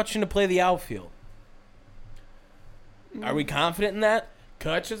got McCutcheon to play the outfield. Are we confident in that?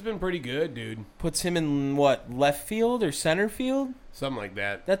 Kutch has been pretty good, dude. Puts him in, what, left field or center field? Something like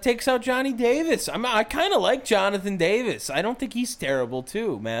that. That takes out Johnny Davis. I kind of like Jonathan Davis. I don't think he's terrible,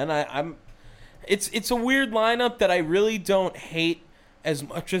 too, man. It's a weird lineup that I really don't hate as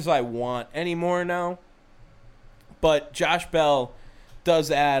much as I want anymore now. But Josh Bell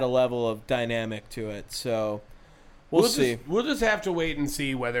does add a level of dynamic to it, so we'll see. We'll just have to wait and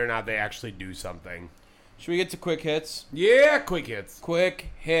see whether or not they actually do something. Should we get to quick hits? Yeah, quick hits.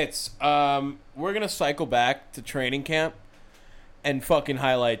 Quick hits. We're going to cycle back to training camp and fucking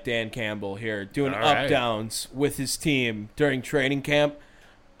highlight Dan Campbell here doing All right. up-downs with his team during training camp.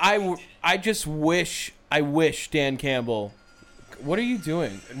 I just wish Dan Campbell. What are you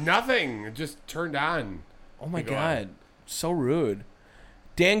doing? Nothing. It just turned on. Oh my Go God. on. So rude.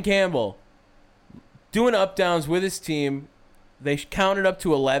 Dan Campbell doing up-downs with his team. They counted up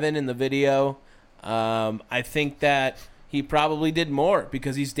to 11 in the video. I think that he probably did more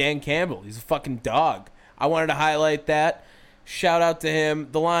because he's Dan Campbell. He's a fucking dog. I wanted to highlight that. Shout out to him.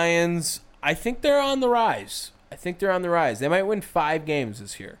 The Lions, I think they're on the rise. They might win 5 games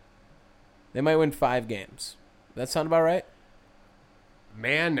this year. That sound about right?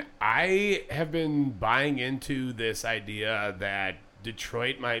 Man, I have been buying into this idea that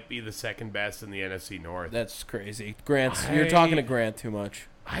Detroit might be the second best in the NFC North. That's crazy. You're talking to Grant too much.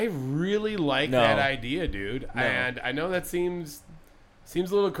 I really like No. that idea, dude. No. And I know that seems a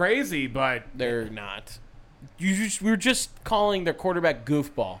little crazy, but They're not. We're just calling their quarterback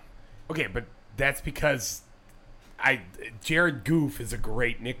goofball. okay, but that's because Jared Goof is a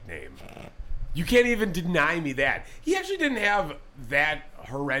great nickname. You can't even deny me that. He actually didn't have that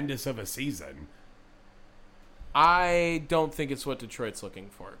horrendous of a season. I don't think it's what Detroit's looking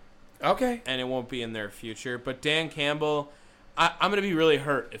for. Okay. And it won't be in their future. But Dan Campbell, I'm going to be really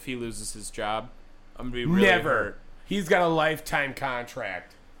hurt if he loses his job. I'm going to be really Never. He's got a lifetime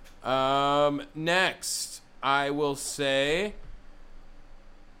contract. hurt. Next, I will say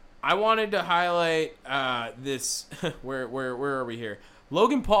I wanted to highlight this. Where are we here?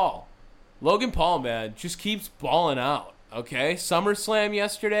 Logan Paul. Logan Paul, man, just keeps balling out. Okay, SummerSlam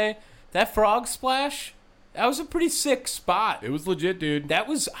yesterday. That frog splash. That was a pretty sick spot. It was legit, dude. That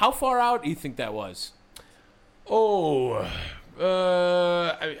was, how far out do you think that was? Oh,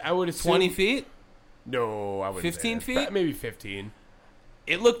 I would assume 20 feet? No, I would 15 feet? Maybe 15.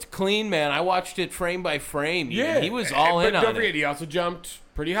 It looked clean, man. I watched it frame by frame. Yeah, he was all in on Don't forget, it. he also jumped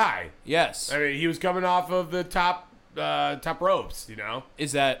pretty high. Yes. I mean, he was coming off of the top ropes. You know,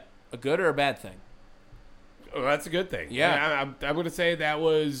 Is that a good or a bad thing? oh, that's a good thing. Yeah. I'm going to say that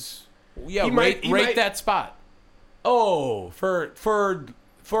was. Yeah, He rate might- that spot. Oh, for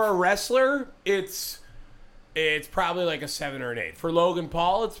a wrestler, it's probably like a 7 or an 8. For Logan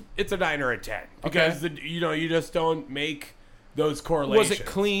Paul, it's a 9 or a 10 because you just don't make those correlations. Was it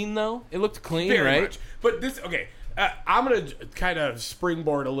clean, though? It looked clean, Very right? much. But this, okay, I'm gonna kind of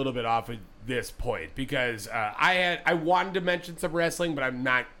springboard a little bit off of this point because I wanted to mention some wrestling, but I'm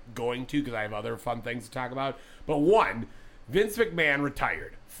not going to because I have other fun things to talk about. But one, Vince McMahon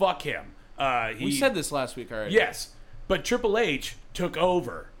retired. Fuck him. We said this last week already. Yes, but Triple H took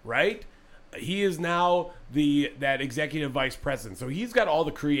over, right? He is now that executive vice president, so he's got all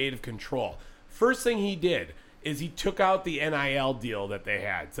the creative control. First thing he did is he took out the NIL deal that they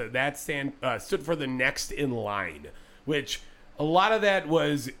had, so that stood for the next in line, which a lot of that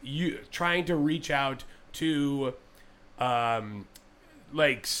was you trying to reach out to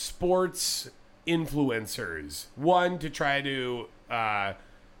like sports influencers. One, to try to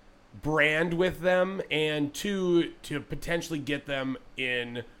brand with them, and 2, to potentially get them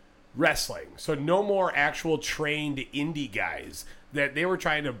in wrestling. So no more actual trained indie guys. That they were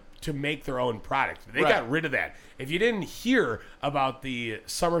trying to make their own product. They got rid of that. If you didn't hear about the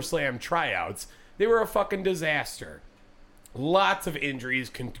SummerSlam tryouts, they were a fucking disaster. Lots of injuries,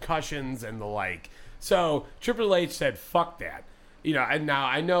 concussions, and the like. So Triple H said, fuck that. You know, and now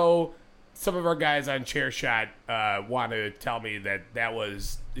I know some of our guys on Chairshot want to tell me that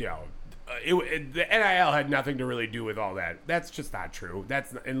was, you know, the NIL had nothing to really do with all that. That's just not true.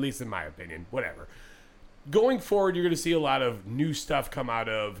 That's not, at least in my opinion. Whatever. Going forward, you're going to see a lot of new stuff come out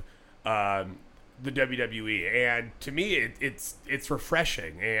of the WWE, and to me, it's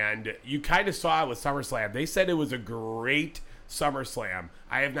refreshing. And you kind of saw it with SummerSlam. They said it was a great SummerSlam.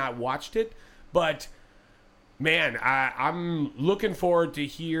 I have not watched it, but man, I'm looking forward to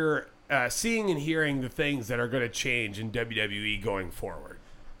seeing and hearing the things that are going to change in WWE going forward.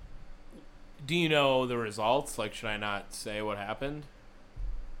 Do you know the results? Like, should I not say what happened?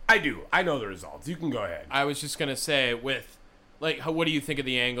 I do. I know the results. You can go ahead. I was just going to say, what do you think of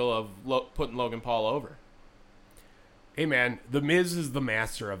the angle of putting Logan Paul over? Hey, man, The Miz is the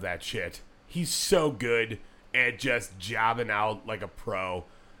master of that shit. He's so good at just jobbing out like a pro.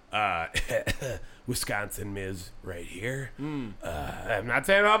 Wisconsin Miz right here. I'm not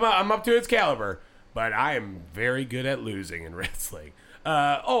saying I'm up to his caliber, but I am very good at losing in wrestling.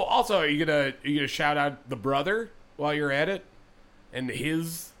 Also, are you gonna shout out the brother while you're at it? And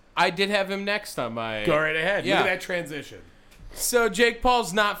his... I did have him next on my... Go right ahead. Yeah. Look at that transition. So Jake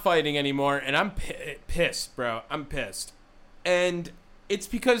Paul's not fighting anymore, and I'm pissed, bro. I'm pissed. And it's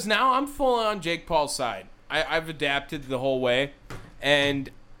because now I'm full on Jake Paul's side. I've adapted the whole way, and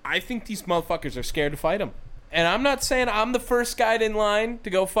I think these motherfuckers are scared to fight him. And I'm not saying I'm the first guy in line to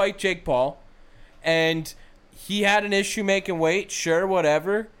go fight Jake Paul. And he had an issue making weight, sure,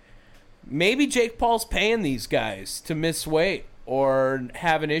 whatever. Maybe Jake Paul's paying these guys to miss weight or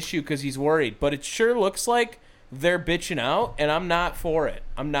have an issue because he's worried. But it sure looks like they're bitching out, and I'm not for it.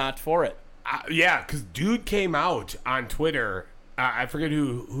 I'm not for it. Yeah, because dude came out on Twitter. I forget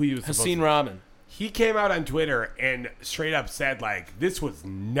who he was supposed Hassan to... Rahman. He came out on Twitter and straight up said, like, this was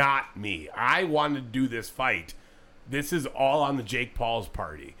not me. I wanted to do this fight. This is all on the Jake Paul's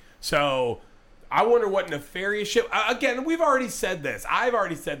party. So I wonder what nefarious shit... Again, we've already said this. I've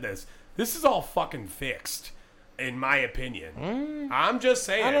already said this. This is all fucking fixed, in my opinion. I'm just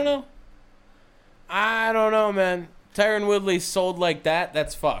saying. I don't know, man. Tyron Woodley sold like that,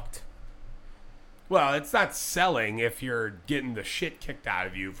 that's fucked. Well, it's not selling if you're getting the shit kicked out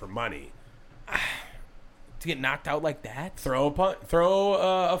of you for money. To get knocked out like that? Throw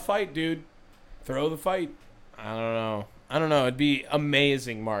a fight, dude. Throw the fight. I don't know. It'd be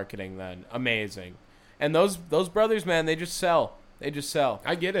amazing marketing then. Amazing. And those brothers, man, they just sell.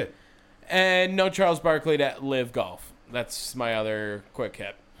 I get it. And no Charles Barkley to live golf. That's my other quick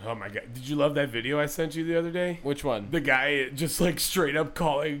hit. Oh my god! Did you love that video I sent you the other day? Which one? The guy just like straight up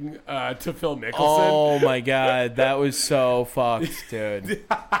calling to Phil Mickelson. Oh my god, that was so fucked, dude.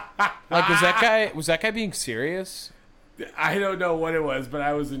 Like, was that guy being serious? I don't know what it was, but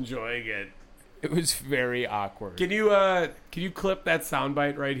I was enjoying it. It was very awkward. Can you clip that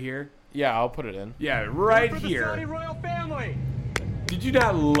soundbite right here? Yeah, I'll put it in. Yeah, right here. royal family. Did you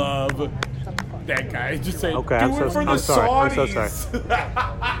not love that guy just saying, Okay, do I'm it so- for the I'm sorry, I'm so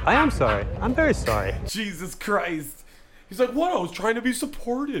Saudis? I am sorry. I'm very sorry. Jesus Christ. He's like, what? I was trying to be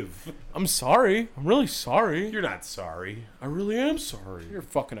supportive. I'm sorry. I'm really sorry. You're not sorry. I really am sorry. You're a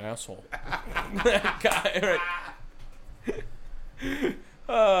fucking asshole. Guy,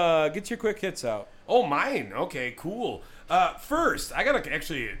 right. Get your quick hits out. Oh, mine. Okay, cool. First, I got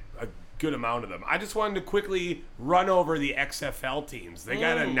actually a good amount of them. I just wanted to quickly run over the XFL teams. They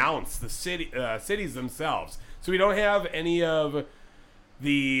got to announce the cities themselves. So we don't have any of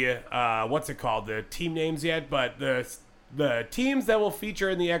the the team names yet, but the teams that will feature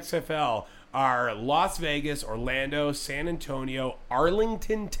in the XFL are Las Vegas, Orlando, San Antonio,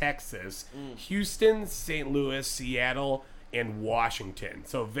 Arlington, Texas, Houston, St. Louis, Seattle, and Washington.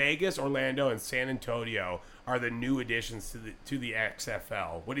 So Vegas, Orlando, and San Antonio are the new additions to the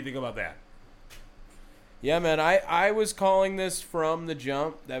XFL. What do you think about that? Yeah, man, I was calling this from the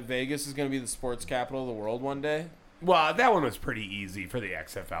jump that Vegas is going to be the sports capital of the world one day. Well, that one was pretty easy for the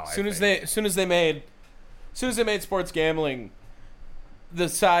XFL. As soon as they made sports gambling the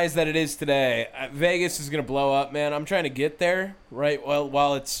size that it is today, Vegas is going to blow up, man. I'm trying to get there, right?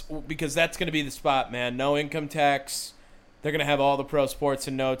 Well, because that's going to be the spot, man. No income tax. They're going to have all the pro sports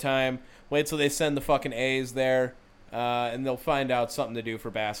in no time. Wait till they send the fucking A's there, and they'll find out something to do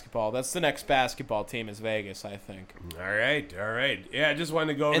for basketball. That's the next basketball team is Vegas, I think. All right. Yeah, I just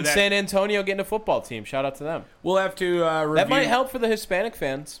wanted to go over and that. San Antonio getting a football team. Shout out to them. We'll have to review. That might help for the Hispanic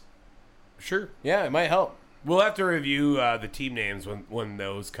fans. Sure. Yeah, it might help. We'll have to review the team names when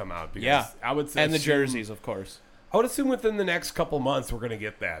those come out. Because Yeah, I would say and the jerseys, of course. I would assume within the next couple months we're going to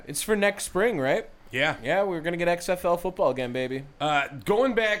get that. It's for next spring, right? Yeah. Yeah, we're going to get XFL football again, baby.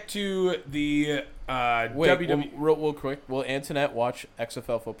 Going back to the WWE. Real quick, will Antoinette watch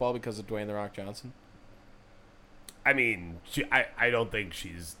XFL football because of Dwayne The Rock Johnson? I mean, I don't think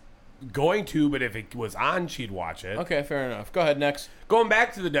she's going to, but if it was on, she'd watch it. Okay, fair enough. Go ahead, next. Going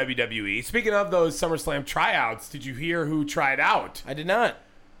back to the WWE, speaking of those SummerSlam tryouts, did you hear who tried out? I did not.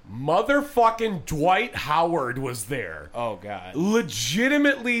 Motherfucking Dwight Howard was there. Oh, God.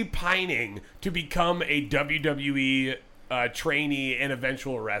 Legitimately pining to become a WWE trainee and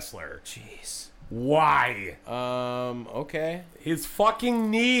eventual wrestler. Jeez. Why? Okay. His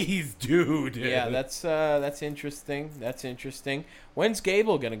fucking knees, dude. Yeah, that's interesting. That's interesting. When's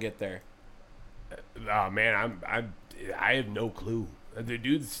Gable gonna get there? Oh man, I have no clue. The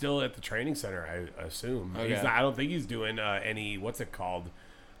dude's still at the training center, I assume. Okay. He's not, I don't think he's doing any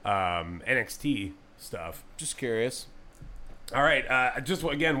NXT stuff. Just curious. All right, I just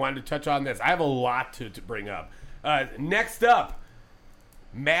again wanted to touch on this. I have a lot to bring up. Next up,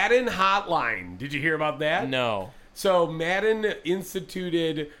 Madden Hotline. Did you hear about that? No. So Madden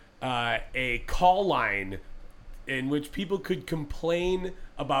instituted a call line in which people could complain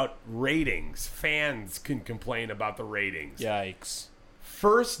about ratings. Fans can complain about the ratings. Yikes.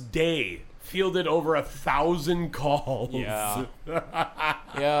 First day, fielded over 1,000 calls. Yeah.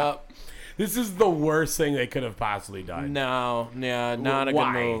 Yeah. This is the worst thing they could have possibly done. No, yeah, not a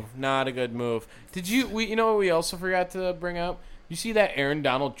Why? good move. Not a good move. Did you? You know what we also forgot to bring up? You see that Aaron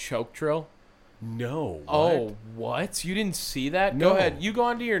Donald choke drill? No. Oh, what? You didn't see that? No. Go ahead. You go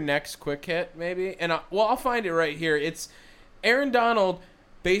on to your next quick hit, maybe. And I'll find it right here. It's Aaron Donald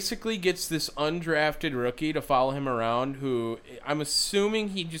basically gets this undrafted rookie to follow him around who I'm assuming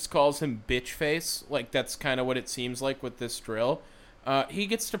he just calls him bitch face. Like, that's kind of what it seems like with this drill. He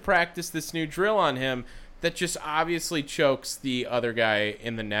gets to practice this new drill on him that just obviously chokes the other guy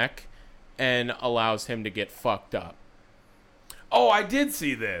in the neck and allows him to get fucked up. Oh, I did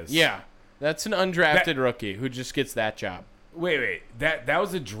see this. Yeah. That's an undrafted rookie who just gets that job. Wait. That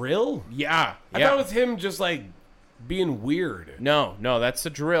was a drill? Yeah. I thought it was him just, like, being weird. No, that's a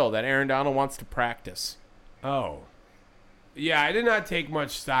drill that Aaron Donald wants to practice. Oh. Yeah, I did not take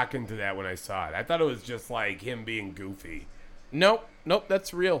much stock into that when I saw it. I thought it was just, like, him being goofy. Nope,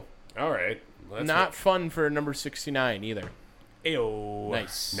 that's real. All right. Not fun for number 69 either. Ayo.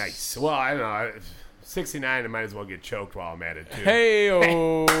 Nice. Well, I don't know. 69, I might as well get choked while I'm at it, too.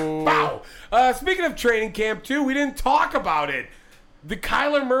 Hey-o. Wow. Speaking of training camp, too, we didn't talk about it. The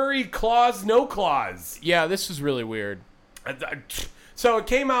Kyler Murray clause, no clause. Yeah, this is really weird. So it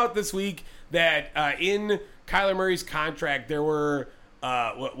came out this week that in Kyler Murray's contract, there were,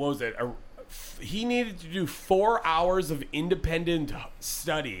 what was it? He needed to do 4 hours of independent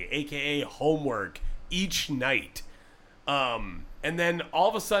study, a.k.a. homework, each night. And then all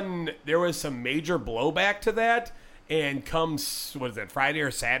of a sudden, there was some major blowback to that, And what is that, Friday or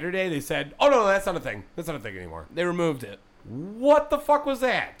Saturday, they said, oh, no, that's not a thing. That's not a thing anymore. They removed it. What the fuck was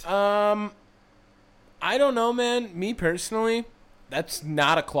that? I don't know, man. Me personally, that's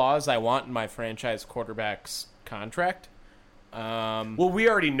not a clause I want in my franchise quarterback's contract. Well, we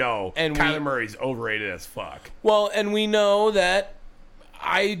already know and Kyler Murray's overrated as fuck. Well, and we know that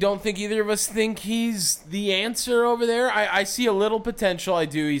I don't think either of us think he's the answer over there. I see a little potential. I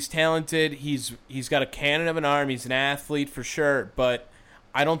do. He's talented. He's got a cannon of an arm. He's an athlete for sure. But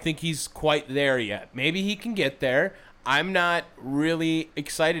I don't think he's quite there yet. Maybe he can get there. I'm not really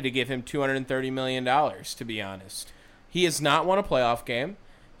excited to give him $230 million, to be honest. He has not won a playoff game.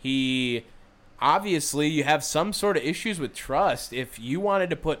 Obviously, you have some sort of issues with trust if you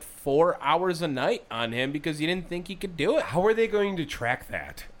wanted to put 4 hours a night on him because you didn't think he could do it. How are they going to track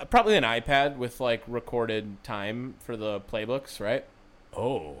that? Probably an iPad with, like, recorded time for the playbooks, right?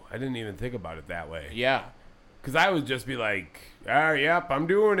 Oh, I didn't even think about it that way. Yeah. Because I would just be like, yep, I'm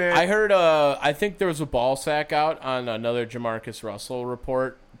doing it. I heard, I think there was a ball sack out on another Jamarcus Russell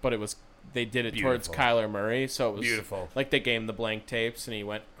report, but they did it towards Kyler Murray, so it was beautiful. Like they gave him the blank tapes and he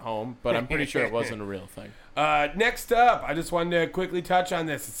went home, but I'm pretty sure it wasn't a real thing. Next up, I just wanted to quickly touch on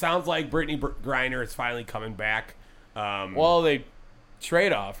this. It sounds like Brittany Griner is finally coming back. Well, they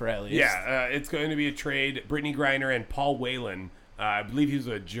trade offer at least. Yeah, it's going to be a trade. Brittany Griner and Paul Whelan. I believe he was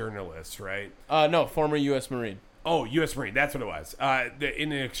a journalist, right? No, former U.S. Marine. Oh, U.S. Marine. That's what it was.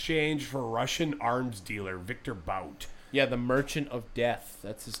 In exchange for Russian arms dealer Victor Bout. Yeah, the Merchant of Death.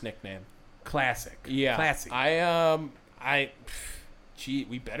 That's his nickname. Classic. Yeah. Classic. Gee,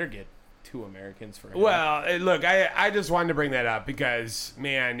 we better get 2 Americans for him. Well, look, I just wanted to bring that up because,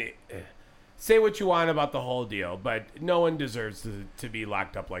 man, say what you want about the whole deal, but no one deserves to be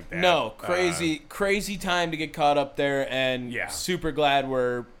locked up like that. No, crazy time to get caught up there, and super glad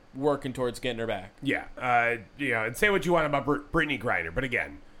we're working towards getting her back. Yeah, and say what you want about Brittany Griner, but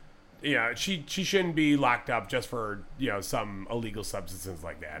again, she shouldn't be locked up just for some illegal substances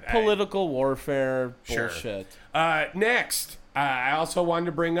like that. Political warfare bullshit. Sure. Next, I also wanted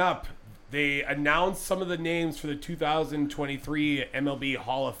to bring up, they announced some of the names for the 2023 MLB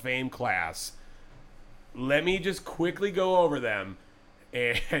Hall of Fame class. Let me just quickly go over them,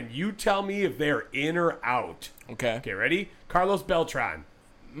 and you tell me if they're in or out. Okay. Okay, ready? Carlos Beltran.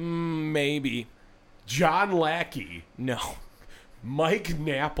 Maybe. John Lackey. No. Mike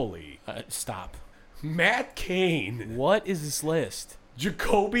Napoli. Stop. Matt Cain. What is this list?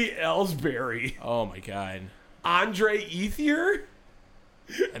 Jacoby Ellsbury. Oh, my God. Andre Ethier.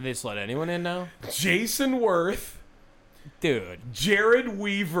 And they just let anyone in now? Jason Worth. Dude. Jared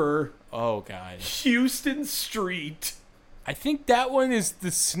Weaver. Oh, God. Houston Street. I think that one is the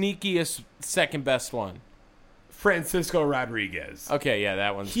sneakiest second best one. Francisco Rodriguez. Okay, yeah,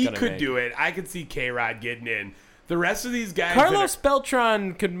 that one's He could do it. I could see K-Rod getting in. The rest of these guys... Carlos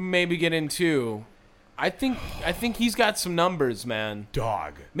Beltran could maybe get in, too. I think he's got some numbers, man.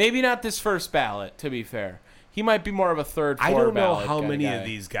 Dog. Maybe not this first ballot, to be fair. He might be more of a third, fourth ballot. I don't know how many guy. of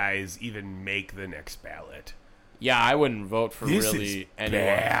these guys even make the next ballot. Yeah, I wouldn't vote for this really is anyone.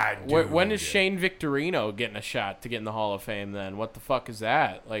 Bad, dude. When is Shane Victorino getting a shot to get in the Hall of Fame then? What the fuck is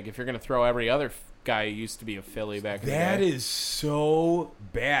that? Like, if you're going to throw every other guy who used to be a Philly back in the day. That is so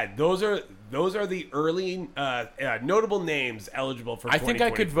bad. Those are the early notable names eligible for 2023. I think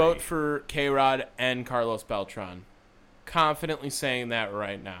I could vote for K-Rod and Carlos Beltran. Confidently saying that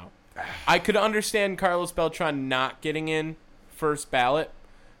right now. I could understand Carlos Beltran not getting in first ballot.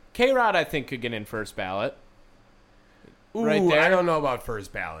 K-Rod, I think, could get in first ballot. Ooh, right there. I don't know about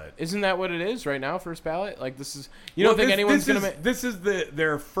first ballot. Isn't that what it is right now? First ballot, like this is. You don't think anyone's gonna make this is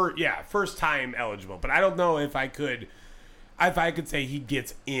their first time eligible, but I don't know if I could say he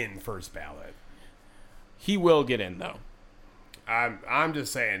gets in first ballot. He will get in though. I'm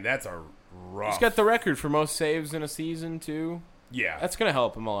just saying that's a rough. He's got the record for most saves in a season too. Yeah, that's gonna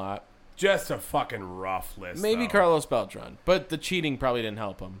help him a lot. Just a fucking rough list. Maybe though. Carlos Beltran, but the cheating probably didn't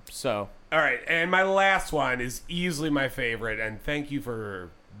help him. So. All right, and my last one is easily my favorite, and thank you for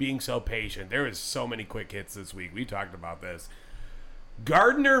being so patient. There was so many quick hits this week. We talked about this.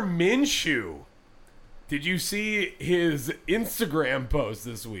 Gardner Minshew. Did you see his Instagram post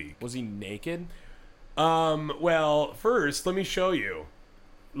this week? Was he naked? Well, first, let me show you.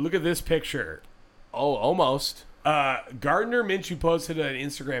 Look at this picture. Oh, almost. Gardner Minshew posted an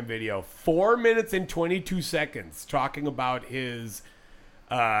Instagram video, 4 minutes and 22 seconds, talking about his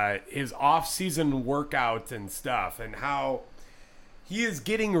off-season workouts and stuff, and how he is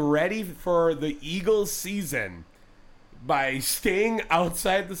getting ready for the Eagles season by staying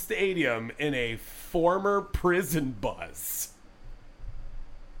outside the stadium in a former prison bus.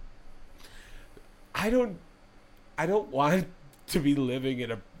 I don't I don't want to be living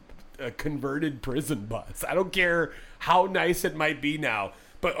in a converted prison bus. I don't care how nice it might be now.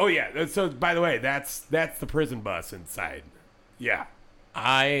 But, oh, yeah. So, by the way, that's the prison bus inside. Yeah.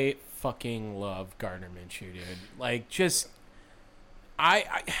 I fucking love Gardner Minshew, dude. Like, just...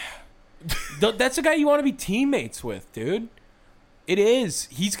 that's a guy you want to be teammates with, dude. It is.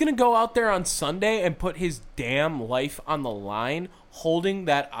 He's going to go out there on Sunday and put his damn life on the line holding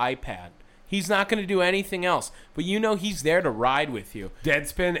that iPad. He's not going to do anything else. But you know he's there to ride with you.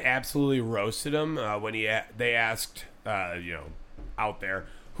 Deadspin absolutely roasted him when they asked, out there,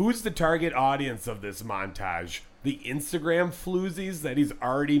 who's the target audience of this montage? The Instagram floozies that he's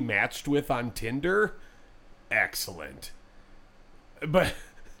already matched with on Tinder? Excellent. But,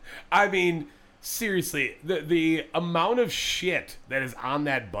 I mean, seriously, the amount of shit that is on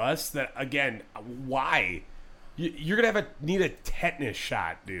that bus, that, again, why? You're going to need a tetanus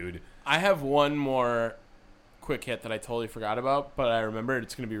shot, dude. I have one more quick hit that I totally forgot about, but I remembered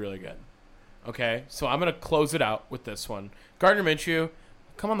it's going to be really good. Okay, so I'm going to close it out with this one. Gardner Minshew,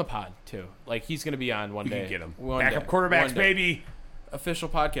 come on the pod, too. Like, he's going to be on one day. You can get him. Backup quarterbacks, baby. Official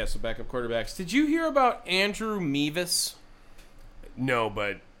podcast of Backup Quarterbacks. Did you hear about Andrew Mevis? No,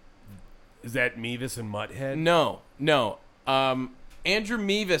 but is that Mevis and Mutthead? No. Andrew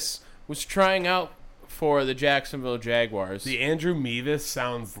Mevis was trying out for the Jacksonville Jaguars. The Andrew Mevis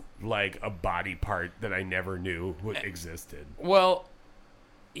sounds like a body part that I never knew existed. Well,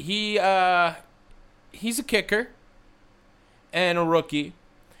 he's a kicker and a rookie.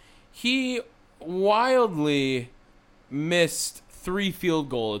 He wildly missed 3 field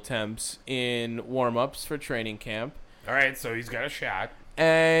goal attempts in warm-ups for training camp. All right, so he's got a shot.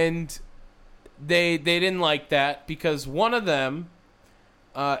 And they didn't like that because one of them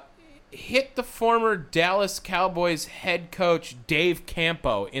hit the former Dallas Cowboys head coach Dave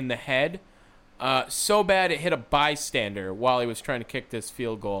Campo in the head so bad it hit a bystander while he was trying to kick this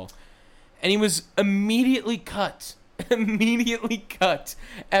field goal. And he was immediately cut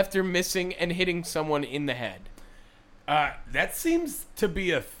after missing and hitting someone in the head. That seems to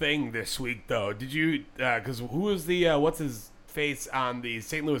be a thing this week, though. Did you? Because who was the what's his face on the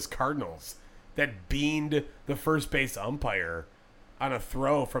St. Louis Cardinals that beamed the first base umpire on a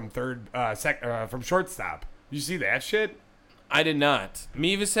throw from from shortstop? Did you see that shit? I did not.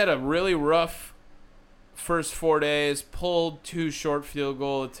 Mevis had a really rough first 4 days. Pulled 2 short field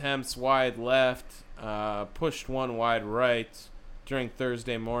goal attempts wide left. Pushed 1 wide right during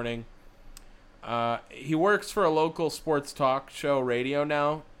Thursday morning. He works for a local sports talk show radio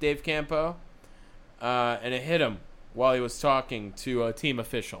now, Dave Campo, and it hit him while he was talking to a team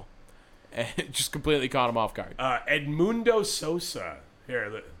official. And it just completely caught him off guard. Edmundo Sosa.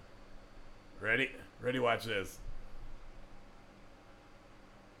 Here, ready? Watch this.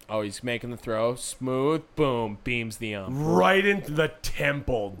 Oh, he's making the throw. Smooth. Boom. Beams the ump. Right into the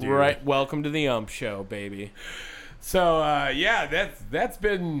temple, dude. Right. Welcome to the ump show, baby. So, that's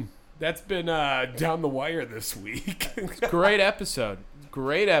been down the wire this week. Great episode.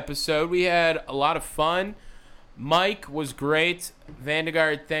 We had a lot of fun. Mike was great.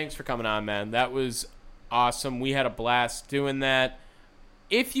 Vandegaard, thanks for coming on, man. That was awesome. We had a blast doing that.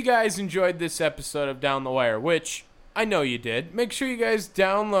 If you guys enjoyed this episode of Down the Wire, which I know you did, make sure you guys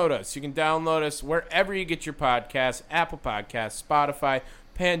download us. You can download us wherever you get your podcasts, Apple Podcasts, Spotify,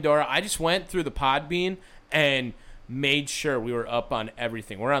 Pandora. I just went through the Podbean and made sure we were up on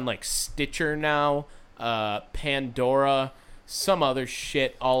everything. We're on like Stitcher now, Pandora, some other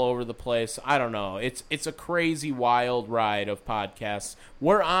shit all over the place. I don't know. It's a crazy wild ride of podcasts.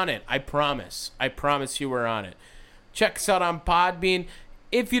 We're on it. I promise you we're on it. Check us out on Podbean.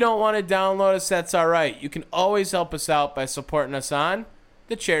 If you don't want to download us, that's all right. You can always help us out by supporting us on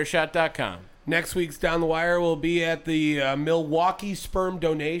thechairshot.com. Next week's Down the Wire will be at the Milwaukee Sperm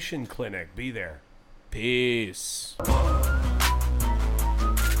Donation Clinic. Be there. Peace.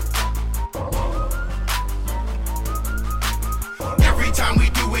 Every time we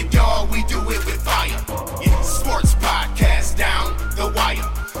do it, y'all, we do it with fire. Yeah, sports podcast Down the Wire.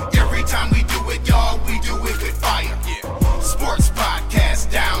 Every time we do it, y'all, we do it with fire. Yeah, sports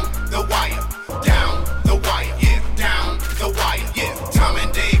podcast Down the Wire. Down the Wire. Yeah, Down the Wire. Yeah, Tom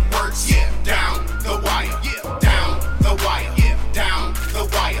and Dave works. Yeah, Down the Wire. Yeah, Down the Wire. Yeah, Down the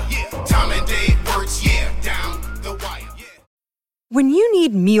Wire. Yeah, Tom and Dave works. Yeah, Down the Wire. Yeah. When you need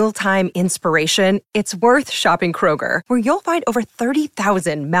need mealtime inspiration, it's worth shopping Kroger, where you'll find over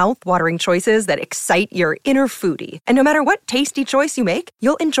 30,000 mouth-watering choices that excite your inner foodie. And no matter what tasty choice you make,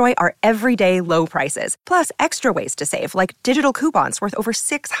 you'll enjoy our everyday low prices, plus extra ways to save, like digital coupons worth over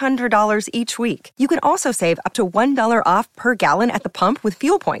 $600 each week. You can also save up to $1 off per gallon at the pump with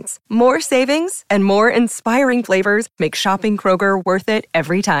fuel points. More savings and more inspiring flavors make shopping Kroger worth it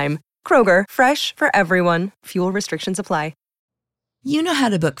every time. Kroger, fresh for everyone. Fuel restrictions apply. You know how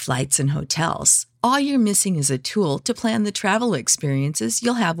to book flights and hotels. All you're missing is a tool to plan the travel experiences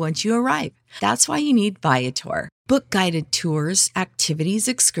you'll have once you arrive. That's why you need Viator. Book guided tours, activities,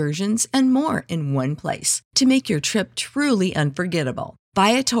 excursions, and more in one place to make your trip truly unforgettable.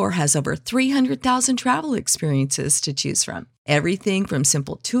 Viator has over 300,000 travel experiences to choose from. Everything from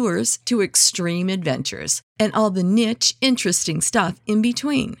simple tours to extreme adventures and all the niche, interesting stuff in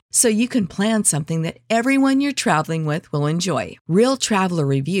between. So you can plan something that everyone you're traveling with will enjoy. Real traveler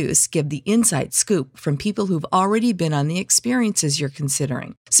reviews give the inside scoop from people who've already been on the experiences you're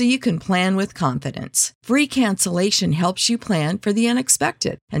considering. So you can plan with confidence. Free cancellation helps you plan for the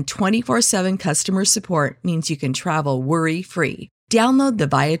unexpected. And 24/7 customer support means you can travel worry-free. Download the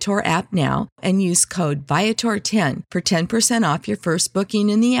Viator app now and use code Viator10 for 10% off your first booking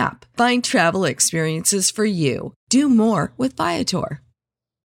in the app. Find travel experiences for you. Do more with Viator.